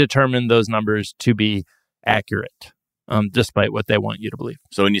have determined those numbers to be accurate. Despite what they want you to believe.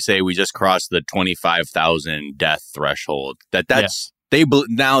 So when you say we just crossed the 25,000 death threshold,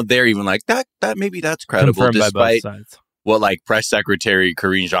 now they're even like that maybe that's credible. Confirmed despite by both sides. What Press Secretary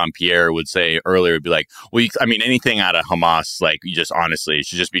Karine Jean-Pierre would say earlier, would be like, well, anything out of Hamas, you just honestly it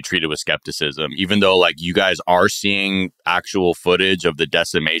should just be treated with skepticism, even though you guys are seeing actual footage of the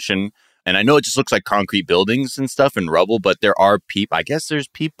decimation. And I know it just looks like concrete buildings and stuff and rubble, but there are people. I guess there's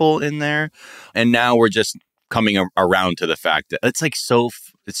people in there, and now we're just coming around to the fact that it's like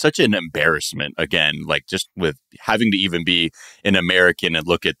it's such an embarrassment again, like just with having to even be an American and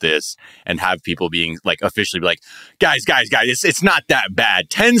look at this and have people being like officially be like, guys, it's not that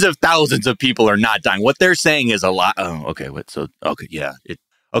bad. Tens of thousands of people are not dying. What they're saying is a lot. Oh, okay. Yeah.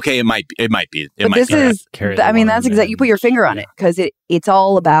 It might be. That's exactly, you put your finger on it, because it's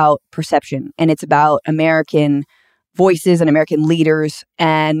all about perception, and it's about American voices and American leaders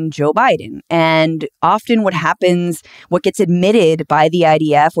and Joe Biden. And often what happens, what gets admitted by the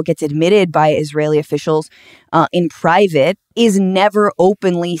IDF, what gets admitted by Israeli officials in private is never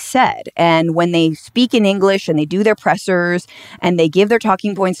openly said. And when they speak in English and they do their pressers and they give their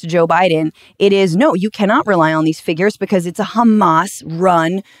talking points to Joe Biden, it is, no, you cannot rely on these figures because it's a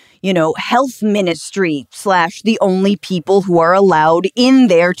Hamas-run health ministry / the only people who are allowed in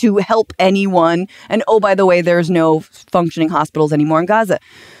there to help anyone. And oh, by the way, there's no functioning hospitals anymore in Gaza.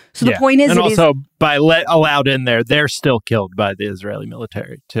 So the point is, and also by allowed in there, they're still killed by the Israeli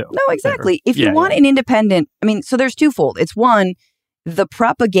military too. No, exactly. If you want an independent, so there's twofold. It's one, the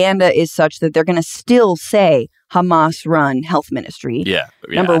propaganda is such that they're going to still say Hamas-run health ministry.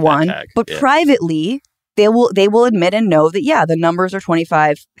 Number one, but privately, they will admit and know that, the numbers are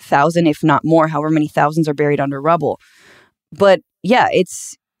 25,000, if not more, however many thousands are buried under rubble. But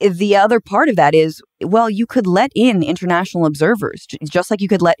it's the other part of that is, well, you could let in international observers, just like you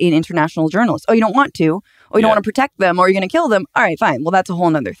could let in international journalists. Oh, you don't want to? Oh, you don't want to protect them, or you're going to kill them? All right, fine. Well, that's a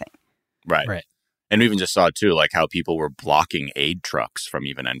whole other thing. Right. And we even just saw too, like how people were blocking aid trucks from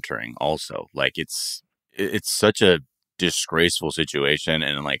even entering also. Like it's such a disgraceful situation.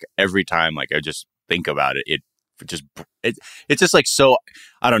 And like every time, like I just think about it, it's just like, so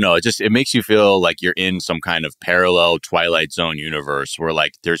I don't know, it makes you feel like you're in some kind of parallel Twilight Zone universe where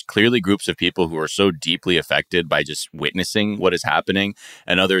like there's clearly groups of people who are so deeply affected by just witnessing what is happening,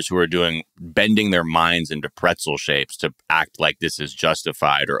 and others who are bending their minds into pretzel shapes to act like this is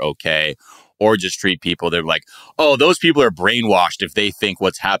justified or okay, or just treat people, they're like, oh, those people are brainwashed if they think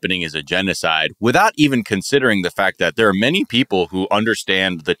what's happening is a genocide, without even considering the fact that there are many people who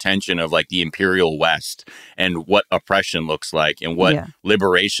understand the tension of like the imperial West and what oppression looks like and what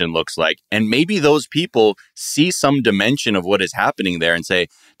liberation looks like. And maybe those people see some dimension of what is happening there and say,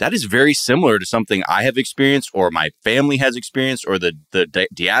 that is very similar to something I have experienced, or my family has experienced, or the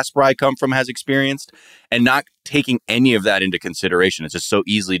diaspora I come from has experienced, and not taking any of that into consideration. It's just so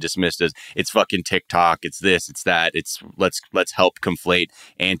easily dismissed as it's fucking TikTok, it's this, it's that, it's let's help conflate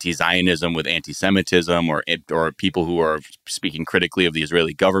anti-Zionism with anti-Semitism, or people who are speaking critically of the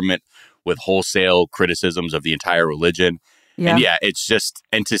Israeli government with wholesale criticisms of the entire religion. And it's just,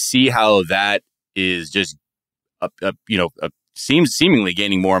 and to see how that is just seemingly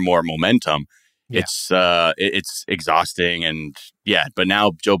gaining more and more momentum. It's exhausting, and but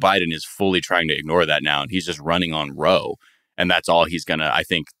now Joe Biden is fully trying to ignore that now, and he's just running on Roe, and that's all he's gonna. I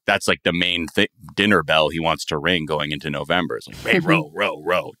think that's like the main dinner bell he wants to ring going into November. It's like, hey,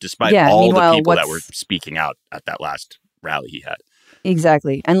 Roe, despite all the people that were speaking out at that last rally he had.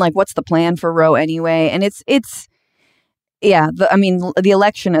 Exactly, and like, what's the plan for Roe anyway? And the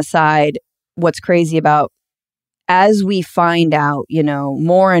election aside, what's crazy about, as we find out,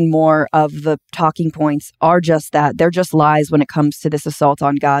 more and more of the talking points are just that. They're just lies when it comes to this assault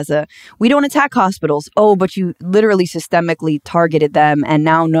on Gaza. We don't attack hospitals. Oh, but you literally systemically targeted them, and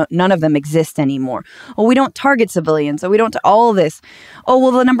now none of them exist anymore. Oh, we don't target civilians. Oh, we don't all this. Oh,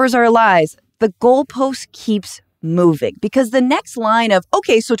 well, the numbers are lies. The goalpost keeps moving, because the next line of,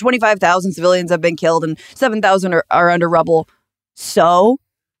 okay, so 25,000 civilians have been killed and 7,000 are under rubble. So,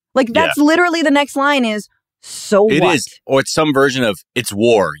 like, that's literally the next line is, so it what? Is, or it's some version of it's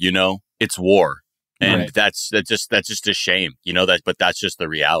war, it's war. And that's just a shame, but that's just the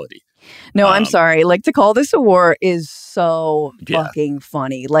reality. No, I'm sorry. Like, to call this a war is so fucking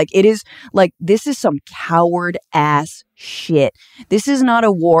funny. Like, it is like, this is some coward ass shit. This is not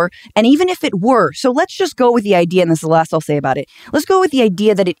a war. And even if it were, so let's just go with the idea, and this is the last I'll say about it. Let's go with the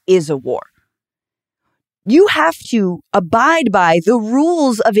idea that it is a war. You have to abide by the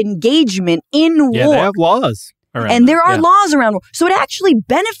rules of engagement in war. Yeah, they have laws around and there are laws around war. So it actually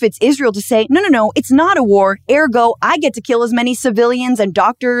benefits Israel to say, no, it's not a war. Ergo, I get to kill as many civilians and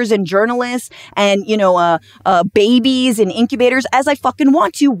doctors and journalists and, babies and incubators as I fucking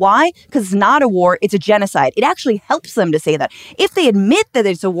want to. Why? Because it's not a war. It's a genocide. It actually helps them to say that. If they admit that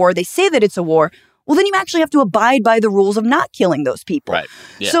it's a war, they say that it's a war, well, then you actually have to abide by the rules of not killing those people. Right.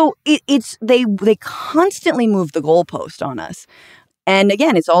 Yeah. So they constantly move the goalpost on us. And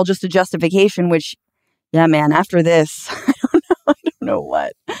again, it's all just a justification, which, man, after this, I don't know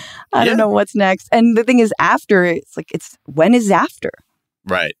what. I don't know what's next. And the thing is, after, when is after?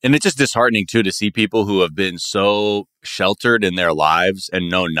 Right. And it's just disheartening, too, to see people who have been so sheltered in their lives and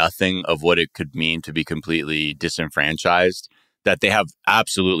know nothing of what it could mean to be completely disenfranchised, that they have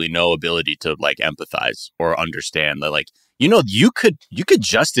absolutely no ability to like empathize or understand that, like, you know, you could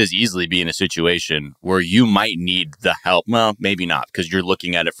just as easily be in a situation where you might need the help. Well, maybe not, because you're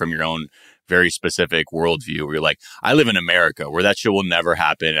looking at it from your own very specific worldview where you're like, I live in America where that shit will never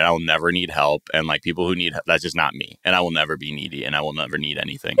happen and I will never need help. And like people who need, that's just not me. And I will never be needy and I will never need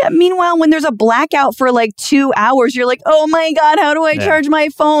anything. Yeah, meanwhile, when there's a blackout for like 2 hours, you're like, oh my God, how do I charge my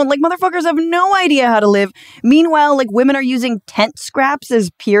phone? Like motherfuckers have no idea how to live. Meanwhile, like women are using tent scraps as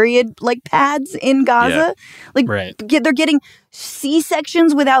period like pads in Gaza. Like they're getting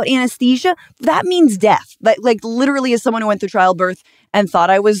C-sections without anesthesia. That means death. Like literally as someone who went through childbirth and thought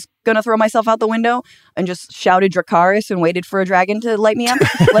I was going to throw myself out the window and just shouted Dracarys and waited for a dragon to light me up.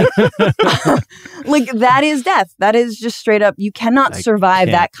 Like that is death. That is just straight up. You cannot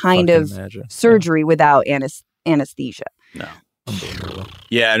survive that kind of surgery without anesthesia. No.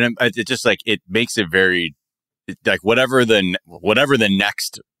 Yeah. And it's just like, it makes it very like whatever the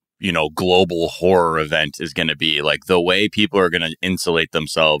next, you know, global horror event is going to be, like the way people are going to insulate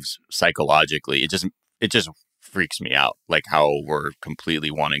themselves psychologically. It just freaks me out, like how we're completely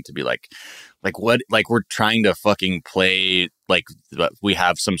wanting to be like what, like we're trying to fucking play like we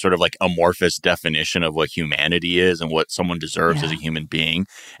have some sort of like amorphous definition of what humanity is and what someone deserves as a human being.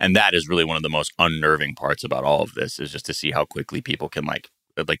 And that is really one of the most unnerving parts about all of this, is just to see how quickly people can like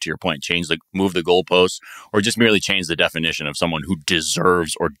to your point, move the goalposts or just merely change the definition of someone who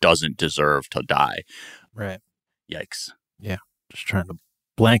deserves or doesn't deserve to die. Right. Yikes. Yeah. Just trying to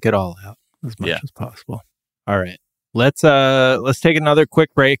blank it all out as much as possible. All right. Let's take another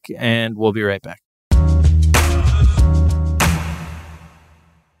quick break and we'll be right back.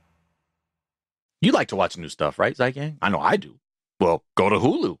 You like to watch new stuff, right, Zygang? I know I do. Well, go to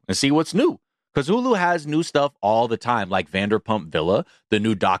Hulu and see what's new. Because Hulu has new stuff all the time, like Vanderpump Villa, the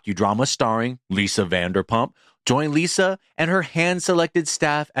new docudrama starring Lisa Vanderpump. Join Lisa and her hand-selected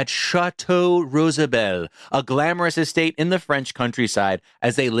staff at Chateau Rosabelle, a glamorous estate in the French countryside,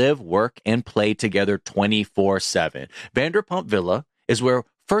 as they live, work, and play together 24/7. Vanderpump Villa is where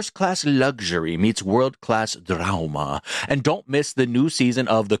first-class luxury meets world-class drama. And don't miss the new season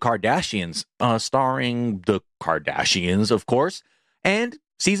of The Kardashians, starring the Kardashians, of course. And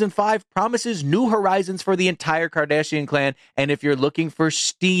Season 5 promises new horizons for the entire Kardashian clan. And if you're looking for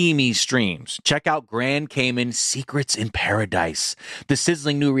steamy streams, check out Grand Cayman Secrets in Paradise, the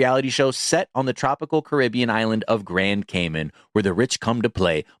sizzling new reality show set on the tropical Caribbean island of Grand Cayman, where the rich come to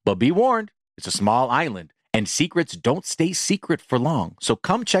play. But be warned, it's a small island, and secrets don't stay secret for long. So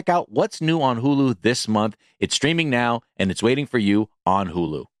come check out what's new on Hulu this month. It's streaming now, and it's waiting for you on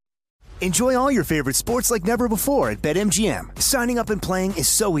Hulu. Enjoy all your favorite sports like never before at BetMGM. Signing up and playing is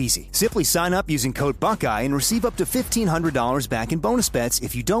so easy. Simply sign up using code Buckeye and receive up to $1,500 back in bonus bets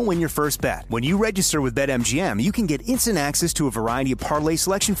if you don't win your first bet. When you register with BetMGM, you can get instant access to a variety of parlay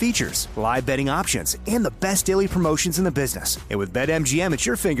selection features, live betting options, and the best daily promotions in the business. And with BetMGM at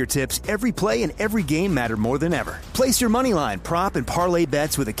your fingertips, every play and every game matter more than ever. Place your moneyline, prop, and parlay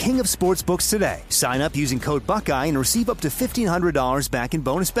bets with the king of sportsbooks today. Sign up using code Buckeye and receive up to $1,500 back in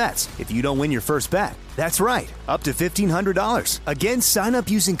bonus bets if you don't win your first bet. That's right, up to $1,500. Again, sign up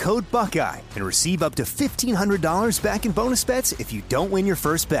using code Buckeye and receive up to $1,500 back in bonus bets if you don't win your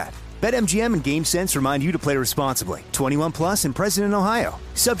first bet. BetMGM and GameSense remind you to play responsibly. 21 plus and present in Ohio.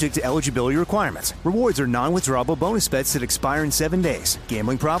 Subject to eligibility requirements. Rewards are non-withdrawable bonus bets that expire in 7 days.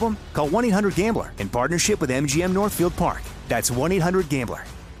 Gambling problem? Call 1-800-GAMBLER in partnership with MGM Northfield Park. That's 1-800-GAMBLER.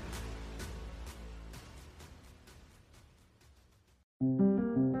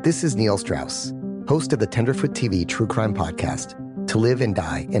 This is Neil Strauss, host of the Tenderfoot TV true crime podcast, To Live and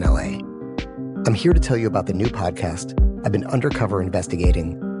Die in LA. I'm here to tell you about the new podcast I've been undercover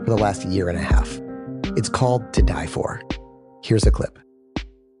investigating for the last year and a half. It's called To Die For. Here's a clip.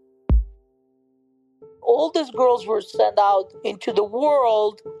 All these girls were sent out into the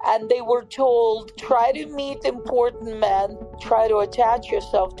world and they were told, try to meet important men, try to attach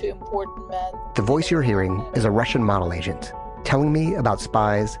yourself to important men. The voice you're hearing is a Russian model agent telling me about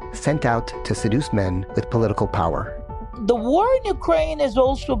spies sent out to seduce men with political power. The war in Ukraine is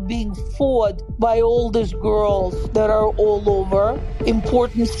also being fought by all these girls that are all over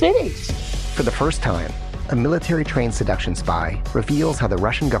important cities. For the first time, a military-trained seduction spy reveals how the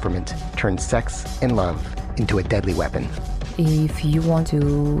Russian government turned sex and love into a deadly weapon. If you want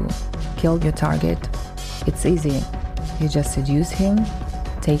to kill your target, it's easy. You just seduce him,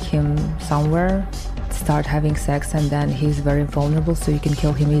 take him somewhere, start having sex, and then he's very vulnerable, so you can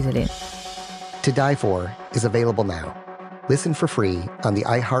kill him easily. To Die For is available now. Listen for free on the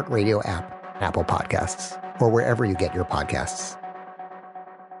iHeartRadio app, Apple Podcasts, or wherever you get your podcasts.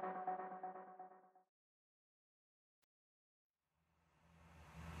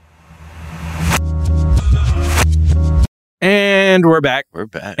 And we're back. We're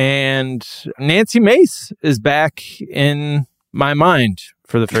back. And Nancy Mace is back in my mind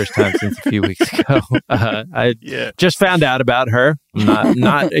for the first time since a few weeks ago. I just found out about her.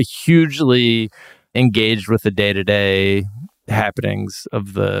 Not hugely engaged with the day-to-day happenings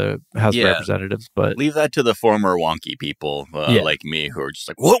of the House of Representatives, but leave that to the former wonky people like me who are just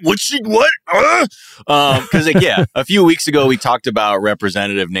like, what? Because a few weeks ago we talked about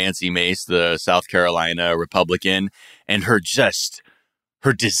Representative Nancy Mace, the South Carolina Republican, and her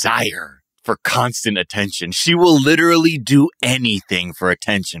desire for constant attention. She will literally do anything for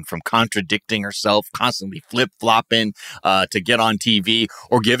attention, from contradicting herself, constantly flip-flopping to get on TV,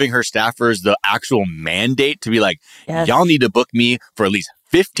 or giving her staffers the actual mandate to be like, y'all need to book me for at least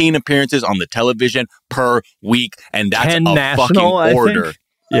 15 appearances on the television per week, and that's a fucking order.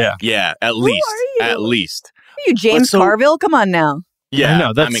 Yeah, at least. At least. Are you James Carville? Come on now. Yeah, I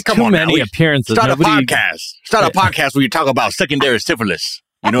know, that's too many appearances. Start a podcast where you talk about secondary syphilis.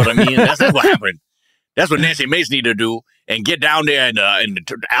 You know what I mean? That's what happened. That's what Nancy Mace need to do, and get down there and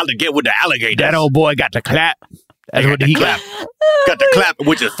get with the alligators. That old boy got to clap. That's what he got. Got to clap,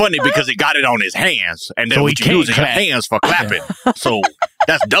 which is funny because he got it on his hands, and then so you using your hands for clapping. So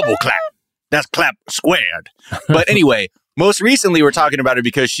that's double clap. That's clap squared. But anyway, most recently we're talking about her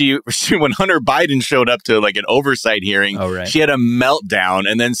because she when Hunter Biden showed up to like an oversight hearing, she had a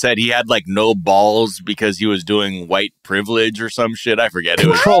meltdown and then said he had like no balls because he was doing white privilege or some shit. I forget.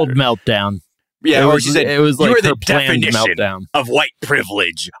 Controlled meltdown. Yeah, or she said, it was like you are her the definition meltdown of white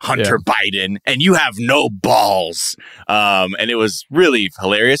privilege, Hunter Biden, and you have no balls. And it was really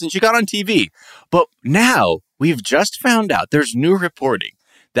hilarious, and she got on TV. But now we've just found out there's new reporting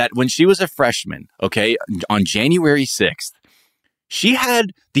that when she was a freshman, on January 6th, she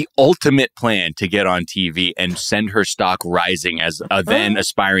had the ultimate plan to get on TV and send her stock rising as a then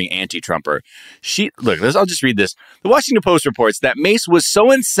aspiring anti-Trumper. I'll just read this. The Washington Post reports that Mace was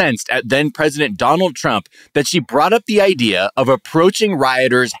so incensed at then President Donald Trump that she brought up the idea of approaching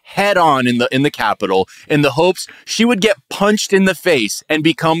rioters head on in the Capitol in the hopes she would get punched in the face and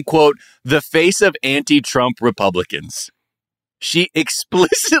become, quote, the face of anti-Trump Republicans. She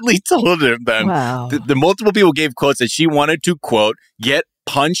explicitly told them the multiple people gave quotes that she wanted to, quote, get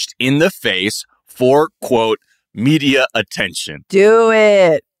punched in the face for, quote, media attention. Do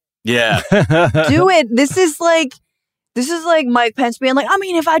it. Yeah. Do it. This is like Mike Pence being like, I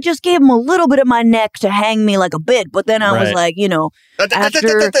mean, if I just gave him a little bit of my neck to hang me like a bit, but then I was like,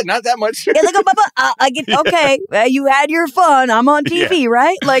 after not that much. I get okay. You had your fun. I'm on TV,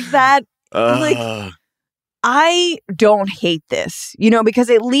 right? Like that. I don't hate this, because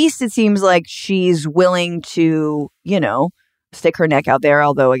at least it seems like she's willing to, stick her neck out there.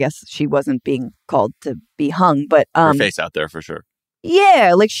 Although I guess she wasn't being called to be hung, but her face out there for sure.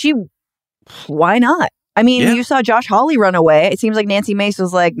 Yeah, why not? I mean, you saw Josh Hawley run away. It seems like Nancy Mace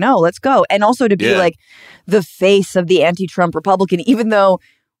was like, no, let's go. And also to be like the face of the anti-Trump Republican, even though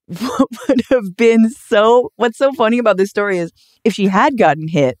what would have been what's so funny about this story is if she had gotten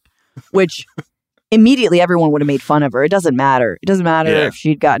hit, which immediately everyone would have made fun of her. It doesn't matter. It doesn't matter if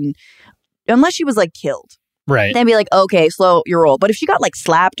she'd gotten, unless she was like killed. Right. Then be like, okay, slow your roll. But if she got like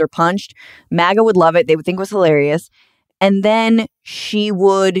slapped or punched, MAGA would love it. They would think it was hilarious. And then she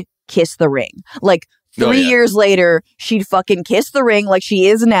would kiss the ring. Like 3 years later, she'd fucking kiss the ring like she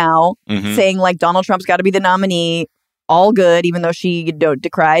is now, saying like Donald Trump's got to be the nominee. All good, even though she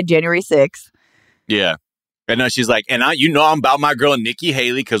decried January 6th. Yeah. And now she's like, and I'm about my girl Nikki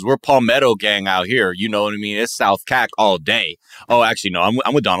Haley because we're Palmetto gang out here. You know what I mean? It's South CAC all day. Oh, actually, no,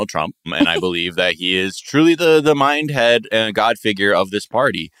 I'm with Donald Trump. And I believe that he is truly the mind head and God figure of this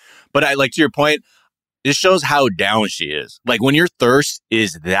party. But I like to your point, it shows how down she is. Like when your thirst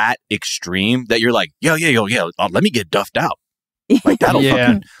is that extreme that you're like, yo, let me get duffed out. Like that'll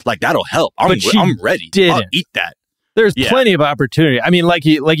that'll help. I'm ready. I'll eat that. There's plenty of opportunity. I mean, like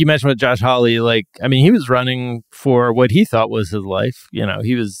you mentioned with Josh Hawley, he was running for what he thought was his life.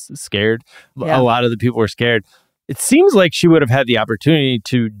 He was scared. Yeah. A lot of the people were scared. It seems like she would have had the opportunity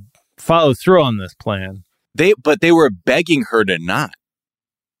to follow through on this plan. But they were begging her to not.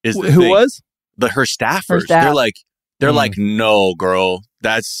 Who was? Her staffers. Her staff. They're like, no, girl.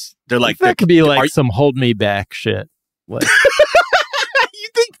 That could be like some hold me back shit. Like, you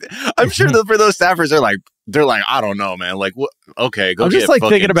think? I'm sure for those staffers, they're like, I don't know, man. Like, what? Okay, go. I'm just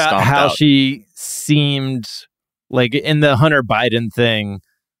thinking about how she seemed like in the Hunter Biden thing.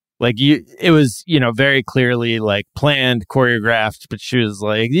 Like it was, very clearly like planned, choreographed, but she was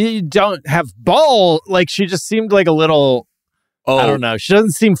like, you don't have ball. Like she just seemed like a little, I don't know. She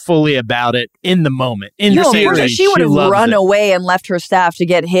doesn't seem fully about it in the moment. She would have run away and left her staff to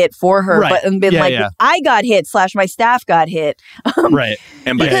get hit for her, right. but been I got hit / my staff got hit. Right.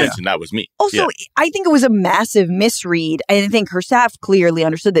 And by extension, that was me. Also, I think it was a massive misread. I think her staff clearly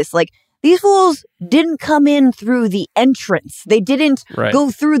understood this. Like, these fools didn't come in through the entrance. They didn't go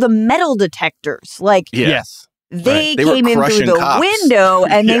through the metal detectors. Like, yes. They came in through the window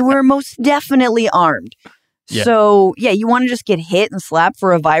and they were most definitely armed. Yeah. So, you want to just get hit and slapped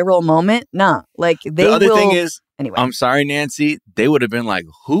for a viral moment? Nah. Like, they will... The other thing is, anyway. I'm sorry, Nancy, they would have been like,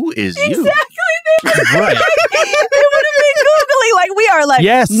 who is you? Exactly. Right. They would have been Googling like we are, like,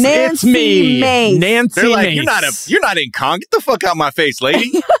 yes, Nancy it's me. Mace. Nancy They're like, Mace. you're not in Kong. Get the fuck out my face,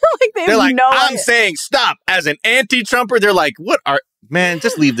 lady. They're like, I'm saying stop. As an anti-Trumper, they're like, man,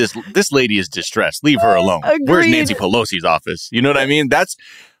 just leave this lady is distressed. Leave her alone. Agreed. Where's Nancy Pelosi's office? You know what I mean?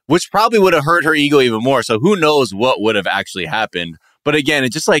 Which probably would have hurt her ego even more. So who knows what would have actually happened. But again,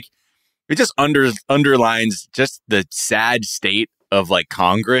 it just underlines just the sad state of like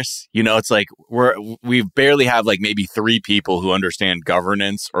Congress. It's like we barely have like maybe 3 people who understand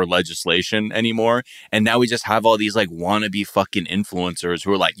governance or legislation anymore. And now we just have all these like wannabe fucking influencers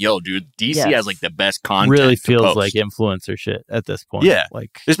who are like, yo, dude, DC has like the best content. Really feels like influencer shit at this point. Yeah.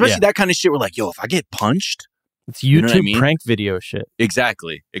 Like, especially that kind of shit. We're like, yo, if I get punched. It's YouTube prank video shit.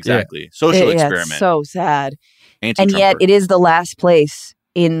 Exactly. Social experiment. It's so sad. Anti-Trumper. And yet it is the last place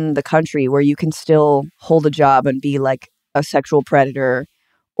in the country where you can still hold a job and be like a sexual predator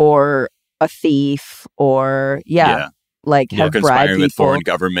or a thief or like have bribed people with foreign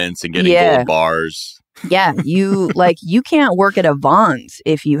governments and getting gold bars. Yeah, you can't work at a Vons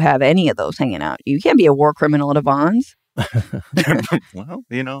if you have any of those hanging out. You can't be a war criminal at a Vons. Well,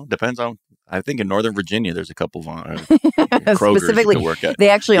 depends on. I think in Northern Virginia, there's a couple Krogers specifically you can work at. They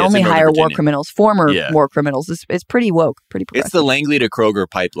actually only hire war criminals, former war criminals. It's pretty woke, pretty progressive. It's the Langley to Kroger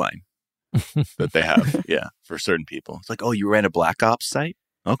pipeline that they have, for certain people. It's like, oh, you ran a Black Ops site?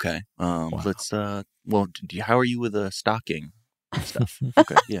 Okay, let's. How are you with stocking stuff?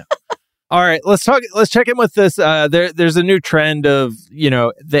 Okay, yeah. All right, let's check in with this. There's a new trend of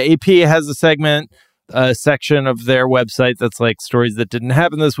the AP has a segment. Section of their website that's like stories that didn't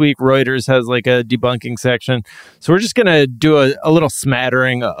happen this week. Reuters has like a debunking section. So we're just going to do a little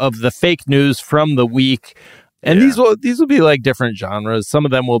smattering of the fake news from the week. And these will be like different genres. Some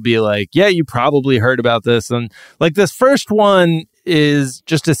of them will be like, yeah, you probably heard about this. And like this first one is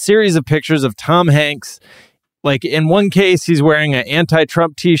just a series of pictures of Tom Hanks. Like in one case, he's wearing an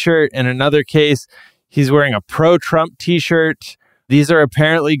anti-Trump t-shirt. In another case, he's wearing a pro-Trump t-shirt. These are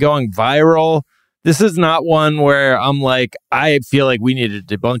apparently going viral. This is not one where I'm like, I feel like we need to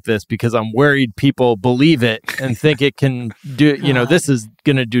debunk this because I'm worried people believe it and think it can do, this is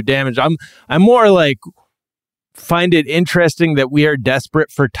going to do damage. I'm more like, find it interesting that we are desperate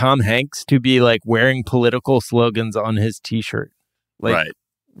for Tom Hanks to be like wearing political slogans on his t-shirt. Like, right.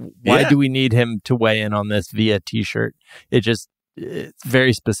 Why do we need him to weigh in on this via t-shirt? It's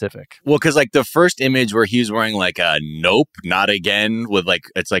very specific. Well, because like the first image where he's wearing like a nope, not again, with like,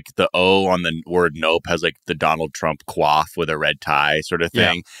 it's like the O on the word nope has like the Donald Trump coif with a red tie sort of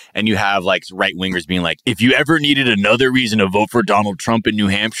thing. Yeah. And you have like right wingers being like, if you ever needed another reason to vote for Donald Trump in New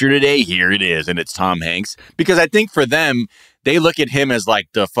Hampshire today, here it is. And it's Tom Hanks. Because I think for them, they look at him as like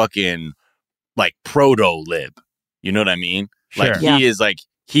the fucking like proto-lib. You know what I mean? Sure. Like he is like,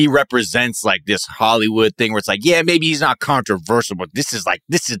 he represents like this Hollywood thing where it's like, yeah, maybe he's not controversial, but this is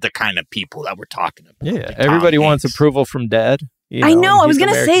the kind of people that we're talking about. Yeah, like everybody wants approval from dad. I know. I was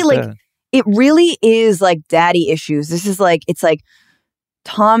going to say, like, it really is like daddy issues. This is like, it's like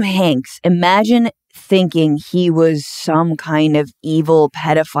Tom Hanks. Imagine thinking he was some kind of evil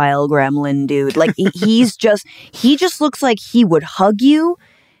pedophile gremlin dude. Like he just looks like he would hug you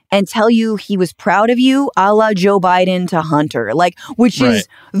and tell you he was proud of you, a la Joe Biden to Hunter, like, which is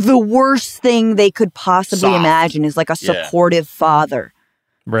the worst thing they could possibly imagine is like a supportive father.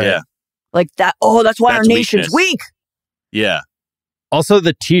 Right. Yeah. Like that. Oh, that's why our nation's weak. Yeah. Also,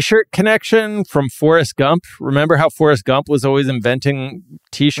 the t-shirt connection from Forrest Gump. Remember how Forrest Gump was always inventing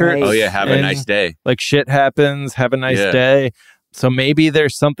t-shirts? Right. Oh, yeah. Have a nice day. Like shit happens. Have a nice day. So maybe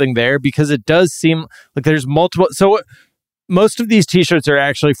there's something there because it does seem like there's multiple. So most of these t-shirts are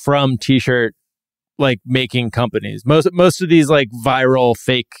actually from t-shirt like making companies. Most of these like viral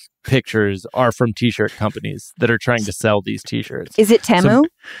fake pictures are from t-shirt companies that are trying to sell these t-shirts. Is it Temu?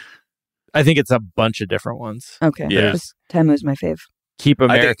 I think it's a bunch of different ones. Okay. Yeah. Temu's my fave. Keep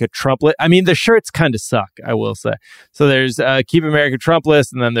America Trumpless. I mean, the shirts kind of suck, I will say. So there's Keep America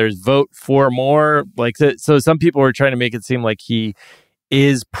Trumpless, and then there's Vote for More. Like, so some people were trying to make it seem like he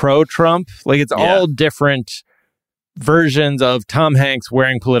is pro-Trump. Like, it's all different versions of Tom Hanks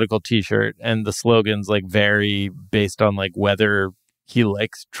wearing political t-shirt, and the slogans like vary based on like whether he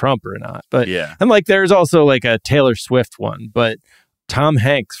likes Trump or not. But and like there's also like a Taylor Swift one, but Tom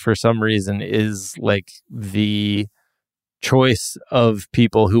Hanks for some reason is like the choice of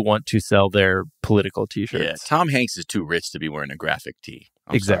people who want to sell their political t-shirts. Yeah, Tom Hanks is too rich to be wearing a graphic tee.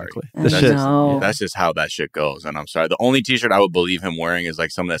 Exactly. That's just how that shit goes. And I'm sorry. The only t-shirt I would believe him wearing is like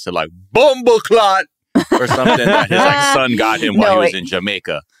something that said like Bumbleclot or something that his like son got him while he was in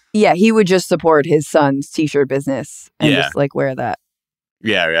Jamaica. Yeah, he would just support his son's t-shirt business and just like wear that.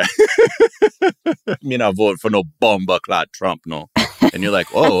 Yeah. Me not vote for no Bumbleclot Trump, no. And you're like,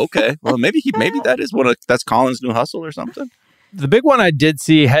 oh, okay. Well, maybe that is that's Colin's new hustle or something. The big one I did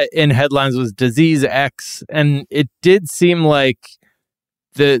see in headlines was Disease X, and it did seem like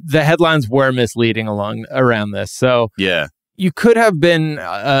the headlines were misleading around this. So you could have been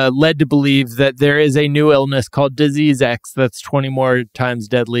led to believe that there is a new illness called Disease X that's 20 times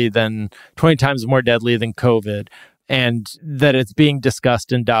more deadly than COVID, and that it's being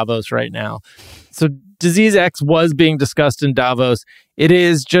discussed in Davos right now. So Disease X was being discussed in Davos. It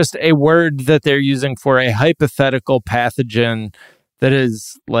is just a word that they're using for a hypothetical pathogen that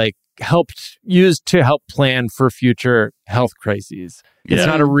is like used to help plan for future health crises. It's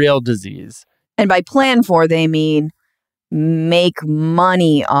not a real disease. And by plan for, they mean make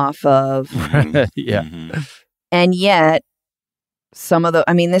money off of. And yet,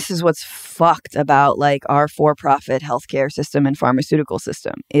 this is what's fucked about like our for-profit healthcare system and pharmaceutical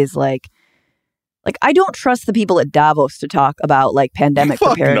system is like I don't trust the people at Davos to talk about like pandemic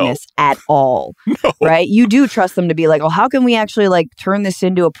preparedness at all. Right? You do trust them to be like, well, how can we actually like turn this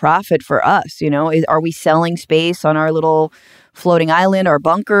into a profit for us? You know, are we selling space on our little floating island or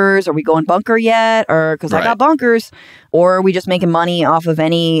bunkers? Are we going bunker yet? Or because I got bunkers, or are we just making money off of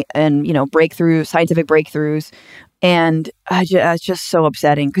any scientific breakthroughs? And it's just so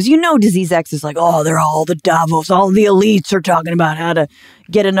upsetting because Disease X is like, oh, they're all the Davos, all the elites are talking about how to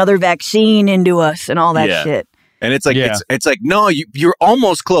get another vaccine into us and all that shit. And it's like, it's like, no, you're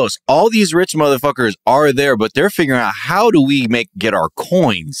almost close. All these rich motherfuckers are there, but they're figuring out how do we get our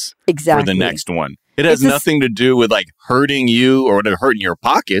coins for the next one. It has nothing to do with like hurting you or hurting your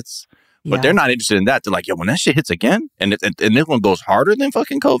pockets. But they're not interested in that. They're like, yo, when that shit hits again, and this one goes harder than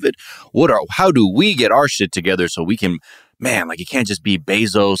fucking COVID, how do we get our shit together so we can, man, like it can't just be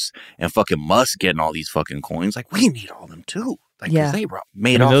Bezos and fucking Musk getting all these fucking coins. Like we need all of them too. Like they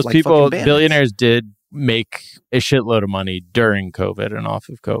made off those like people, fucking billionaires did make a shitload of money during COVID and off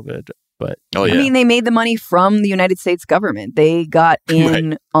of COVID. But they made the money from the United States government. They got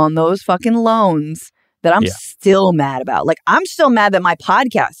in on those fucking loans that I'm still mad about. Like, I'm still mad that my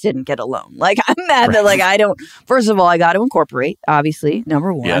podcast didn't get a loan. Like, I'm mad that, like, I don't... First of all, I got to incorporate, obviously,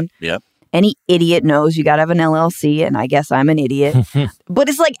 number one. Yep. Any idiot knows you got to have an LLC, and I guess I'm an idiot. But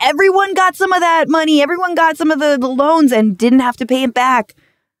it's like everyone got some of that money. Everyone got some of the loans and didn't have to pay it back.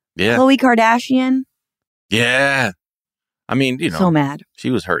 Yeah. Khloe Kardashian. Yeah. I mean, so mad. She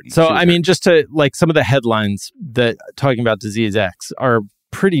was hurting. So, just to, like, some of the headlines that talking about Disease X are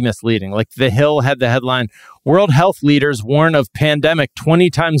pretty misleading. Like The Hill had the headline, World Health Leaders warn of pandemic 20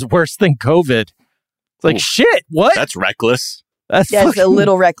 times worse than COVID. It's like, shit, what? That's reckless. That's a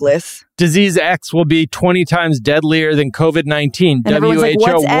little reckless. Disease X will be 20 times deadlier than COVID-19.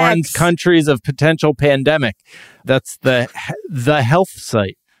 WHO warns countries of potential pandemic. That's the health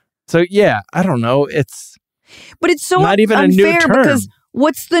site. So, I don't know. But it's so not even unfair a new term. Because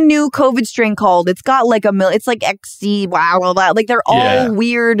what's the new COVID strain called? It's got like it's like XC, all that. Like they're all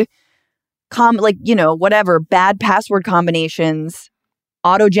weird, whatever, bad password combinations,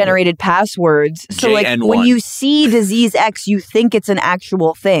 auto-generated passwords. So like JN1. When you see Disease X, you think it's an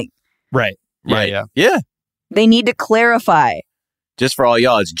actual thing. Right. Yeah. They need to clarify. Just for all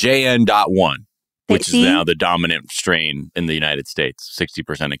y'all, it's JN.1. Which is now the dominant strain in the United States.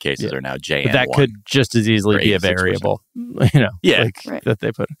 60% of cases are now JN1. But that could just as easily be a variable, that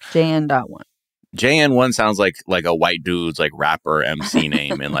they put. JN.1. JN1 sounds like a white dude's like rapper MC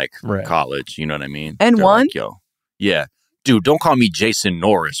name in like college. You know what I mean? N1? Like, yo, yeah. Dude, don't call me Jason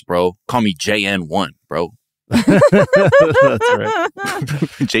Norris, bro. Call me JN1, bro. That's right.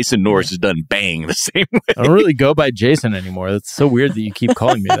 Jason Norris is done bang the same way. I don't really go by Jason anymore. That's so weird that you keep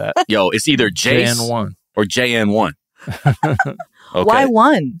calling me that. Yo, it's either JN1 or JN1. Okay. Why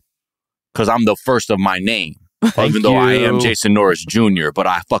one? Because I'm the first of my name. Even though I am Jason Norris Jr., but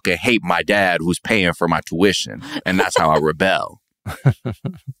I fucking hate my dad who's paying for my tuition. And that's how I rebel.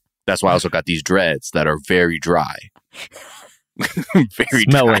 That's why I also got these dreads that are very dry. Very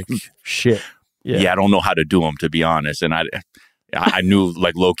smell like shit. Yeah, I don't know how to do them, to be honest. And I knew,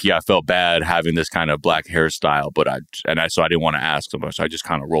 like, low-key, I felt bad having this kind of black hairstyle, but so I didn't want to ask so much. So I just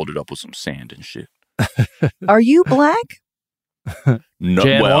kind of rolled it up with some sand and shit. Are you black? No,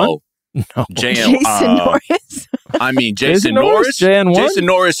 JN1? No. Jason Norris? I mean, Jason Norris? JN1? Jason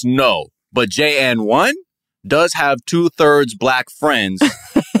Norris, no. But JN1 does have 2/3 black friends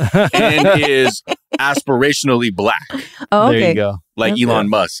and is aspirationally black. Oh, okay. There you go. Like Elon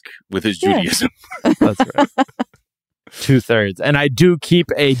Musk with his Judaism. That's right. 2/3. And I do keep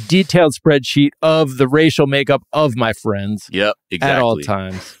a detailed spreadsheet of the racial makeup of my friends. Yep, exactly. At all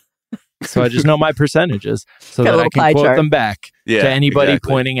times. So I just know my percentages so Got that I can quote them back to anybody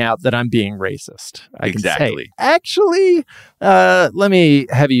pointing out that I'm being racist. I can say, actually, let me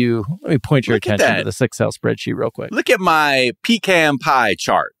point your attention to the 6L spreadsheet real quick. Look at my pecan pie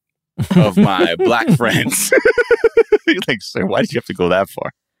chart of my black friends. You're like, sir, why did you have to go that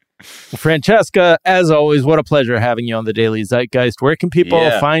far? Francesca, as always, what a pleasure having you on the Daily Zeitgeist. Where can people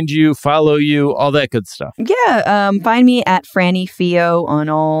find you, follow you, all that good stuff? Yeah, find me at Franny Fio on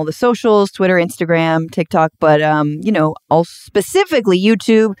all the socials, Twitter, Instagram, TikTok, but, all specifically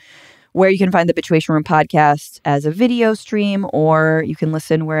YouTube, where you can find the Bitchuation Room podcast as a video stream, or you can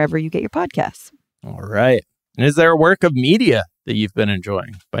listen wherever you get your podcasts. All right. And is there a work of media that you've been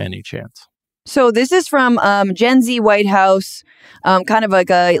enjoying by any chance? So this is from Gen Z White House, kind of like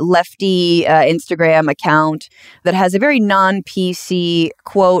a lefty Instagram account that has a very non-PC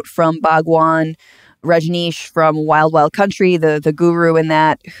quote from Bhagwan Rajneesh from Wild Wild Country, the guru in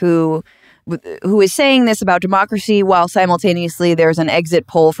that, who is saying this about democracy while simultaneously there's an exit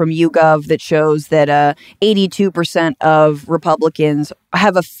poll from YouGov that shows that 82% of Republicans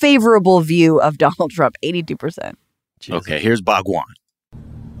have a favorable view of Donald Trump. 82%. Okay, here's Bhagwan.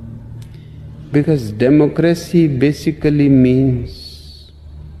 Because democracy basically means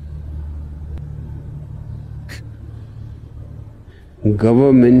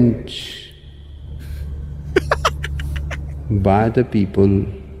government by the people,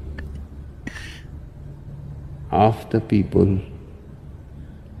 of the people,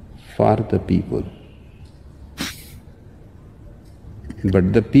 for the people.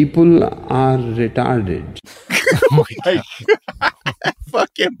 But the people are retarded. Oh my God.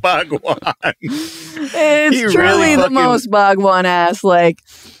 Fucking Bhagwan. It's truly the most Bhagwan-ass,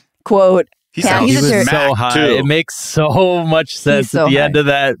 quote. He was so high. Too. It makes so much sense at the end of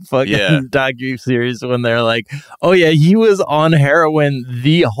that fucking docu-series when they're like, oh yeah, he was on heroin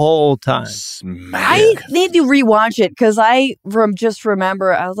the whole time. I need to rewatch it because I just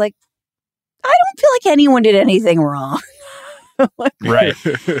remember, I was like, I don't feel like anyone did anything wrong. Right.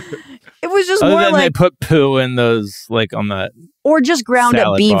 It was just other more than like they put poo in those, on that, or just ground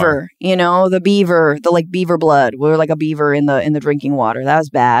up beaver. Bar. The beaver, the beaver blood, or like a beaver in the drinking water. That was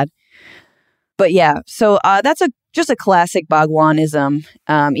bad. But yeah, so that's just a classic Bhagwanism.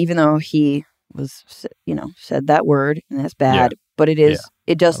 Even though he was, said that word, and that's bad. Yeah. But it is.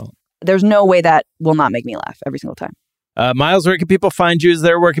 Yeah. It just. There's no way that will not make me laugh every single time. Miles, where can people find you? Is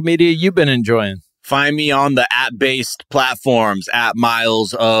there work of media you've been enjoying? Find me on the app-based platforms at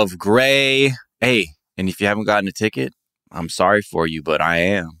Miles of Gray. Hey, and if you haven't gotten a ticket, I'm sorry for you, but I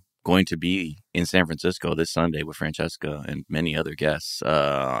am going to be in San Francisco this Sunday with Francesca and many other guests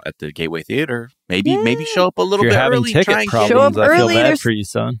at the Gateway Theater. Maybe show up a little bit early. Ticket problems, show up early. I feel bad for you,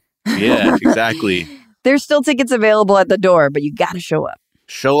 son. Yeah, exactly. There's still tickets available at the door, but you got to show up.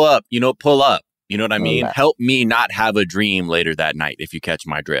 Show up. Pull up. You know what I mean? Help me not have a dream later that night, if you catch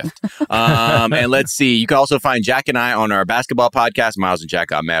my drift. And let's see. You can also find Jack and I on our basketball podcast, Miles and Jack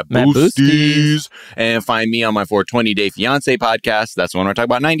Got Mad Boosties. And find me on my 420 Day Fiance podcast. That's the one where I talk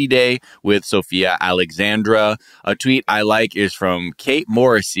about 90 Day with Sophia Alexandra. A tweet I like is from Kate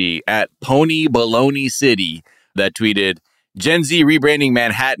Morrissey at Pony Baloney City that tweeted, Gen Z rebranding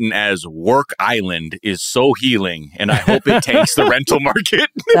Manhattan as Work Island is so healing, and I hope it tanks the rental market.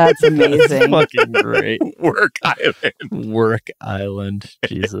 That's amazing. That's fucking great. Work Island. Work Island.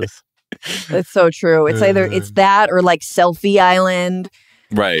 Jesus. It's so true. It's either it's that or Selfie Island.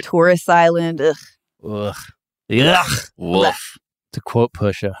 Right. Tourist Island. Ugh. Ugh. Ugh. Woof. To quote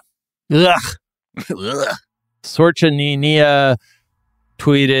Pusha. Ugh. Ugh. Sorcha Ninia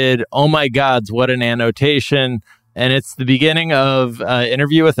tweeted, oh my gods, what an annotation. And it's the beginning of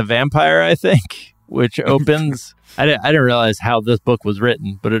Interview with a Vampire, I think, which opens... I didn't realize how this book was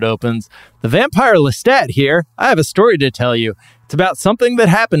written, but it opens, the Vampire Lestat here. I have a story to tell you. It's about something that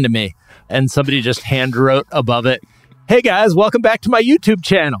happened to me. And somebody just hand wrote above it, Hey guys, welcome back to my YouTube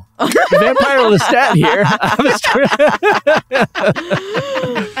channel. Vampire Lestat here.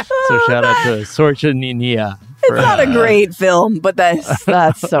 So shout out to Sorcha Ninia. It's not a great film, but that's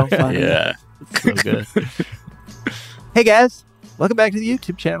so funny. Yeah. So good. Hey guys, welcome back to the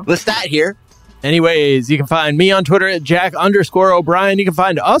YouTube channel. Lestat here. Anyways, you can find me on Twitter at Jack_O'Brien. You can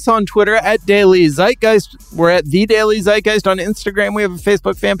find us on Twitter at Daily Zeitgeist. We're at The Daily Zeitgeist on Instagram. We have a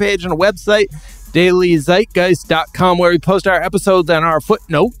Facebook fan page and a website, dailyzeitgeist.com, where we post our episodes and our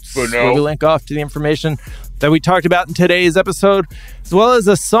footnotes, where we link off to the information that we talked about in today's episode, as well as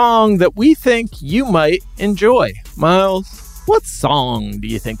a song that we think you might enjoy. Miles, what song do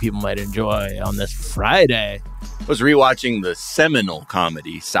you think people might enjoy on this Friday? I was rewatching the seminal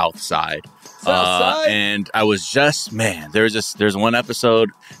comedy South Side. And I was just, there's one episode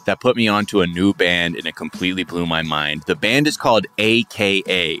that put me onto a new band and it completely blew my mind. The band is called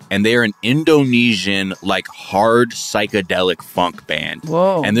AKA, and they are an Indonesian, like, hard psychedelic funk band.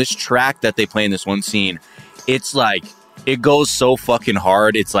 Whoa. And this track that they play in this one scene, it's like, it goes so fucking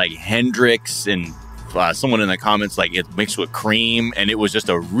hard. It's like Hendrix and someone in the comments, like, it's mixed with Cream, and it was just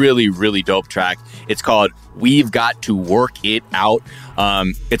a really, really dope track. It's called We've Got to Work It Out.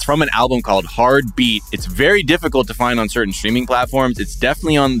 It's from an album called Hard Beat. It's very difficult to find on certain streaming platforms. It's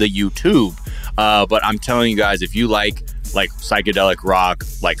definitely on the YouTube, but I'm telling you guys, if you like psychedelic rock,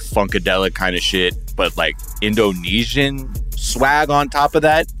 like funkadelic kind of shit, but like Indonesian swag on top of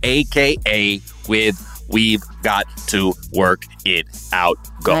that, AKA with We've Got to Work It Out.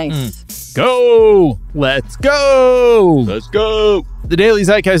 Go. Nice. Go! Let's go! Let's go! The Daily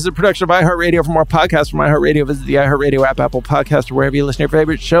Zeitgeist is a production of iHeartRadio. For more podcasts from iHeartRadio, visit the iHeartRadio app, Apple Podcast, or wherever you listen to your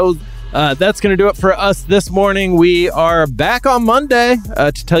favorite shows. That's going to do it for us this morning. We are back on Monday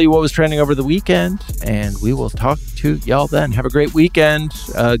to tell you what was trending over the weekend, and we will talk to y'all then. Have a great weekend.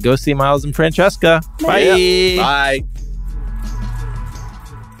 Go see Miles and Francesca. Bye. Yeah. Bye.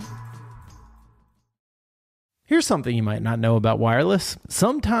 Here's something you might not know about wireless.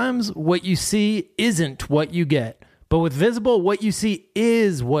 Sometimes what you see isn't what you get. But with Visible, what you see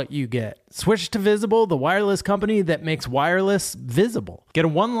is what you get. Switch to Visible, the wireless company that makes wireless visible. Get a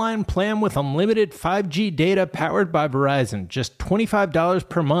one-line plan with unlimited 5G data powered by Verizon. Just $25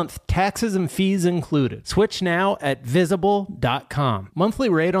 per month, taxes and fees included. Switch now at Visible.com. Monthly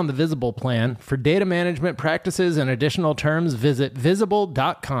rate on the Visible plan. For data management practices and additional terms, visit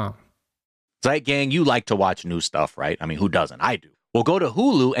Visible.com. Zeit Gang, you like to watch new stuff, right? I mean, who doesn't? I do. Well, go to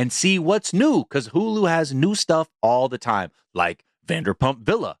Hulu and see what's new, because Hulu has new stuff all the time, like Vanderpump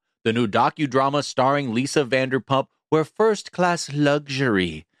Villa, the new docudrama starring Lisa Vanderpump, where first-class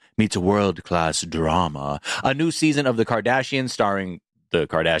luxury meets world-class drama. A new season of The Kardashians starring the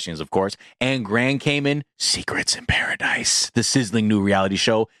Kardashians, of course, and Grand Cayman, Secrets in Paradise, the sizzling new reality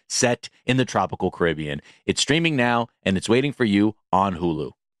show set in the tropical Caribbean. It's streaming now, and it's waiting for you on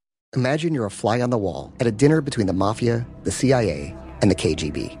Hulu. Imagine you're a fly on the wall at a dinner between the mafia, the CIA, and the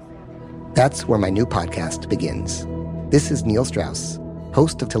KGB. That's where my new podcast begins. This is Neil Strauss,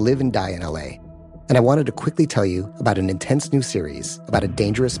 host of To Live and Die in LA, and I wanted to quickly tell you about an intense new series about a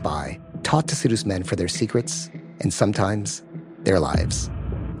dangerous spy taught to seduce men for their secrets and sometimes their lives.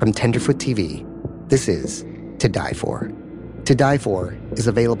 From Tenderfoot TV, this is To Die For. To Die For is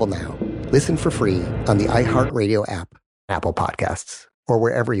available now. Listen for free on the iHeartRadio app, Apple Podcasts, or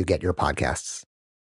wherever you get your podcasts.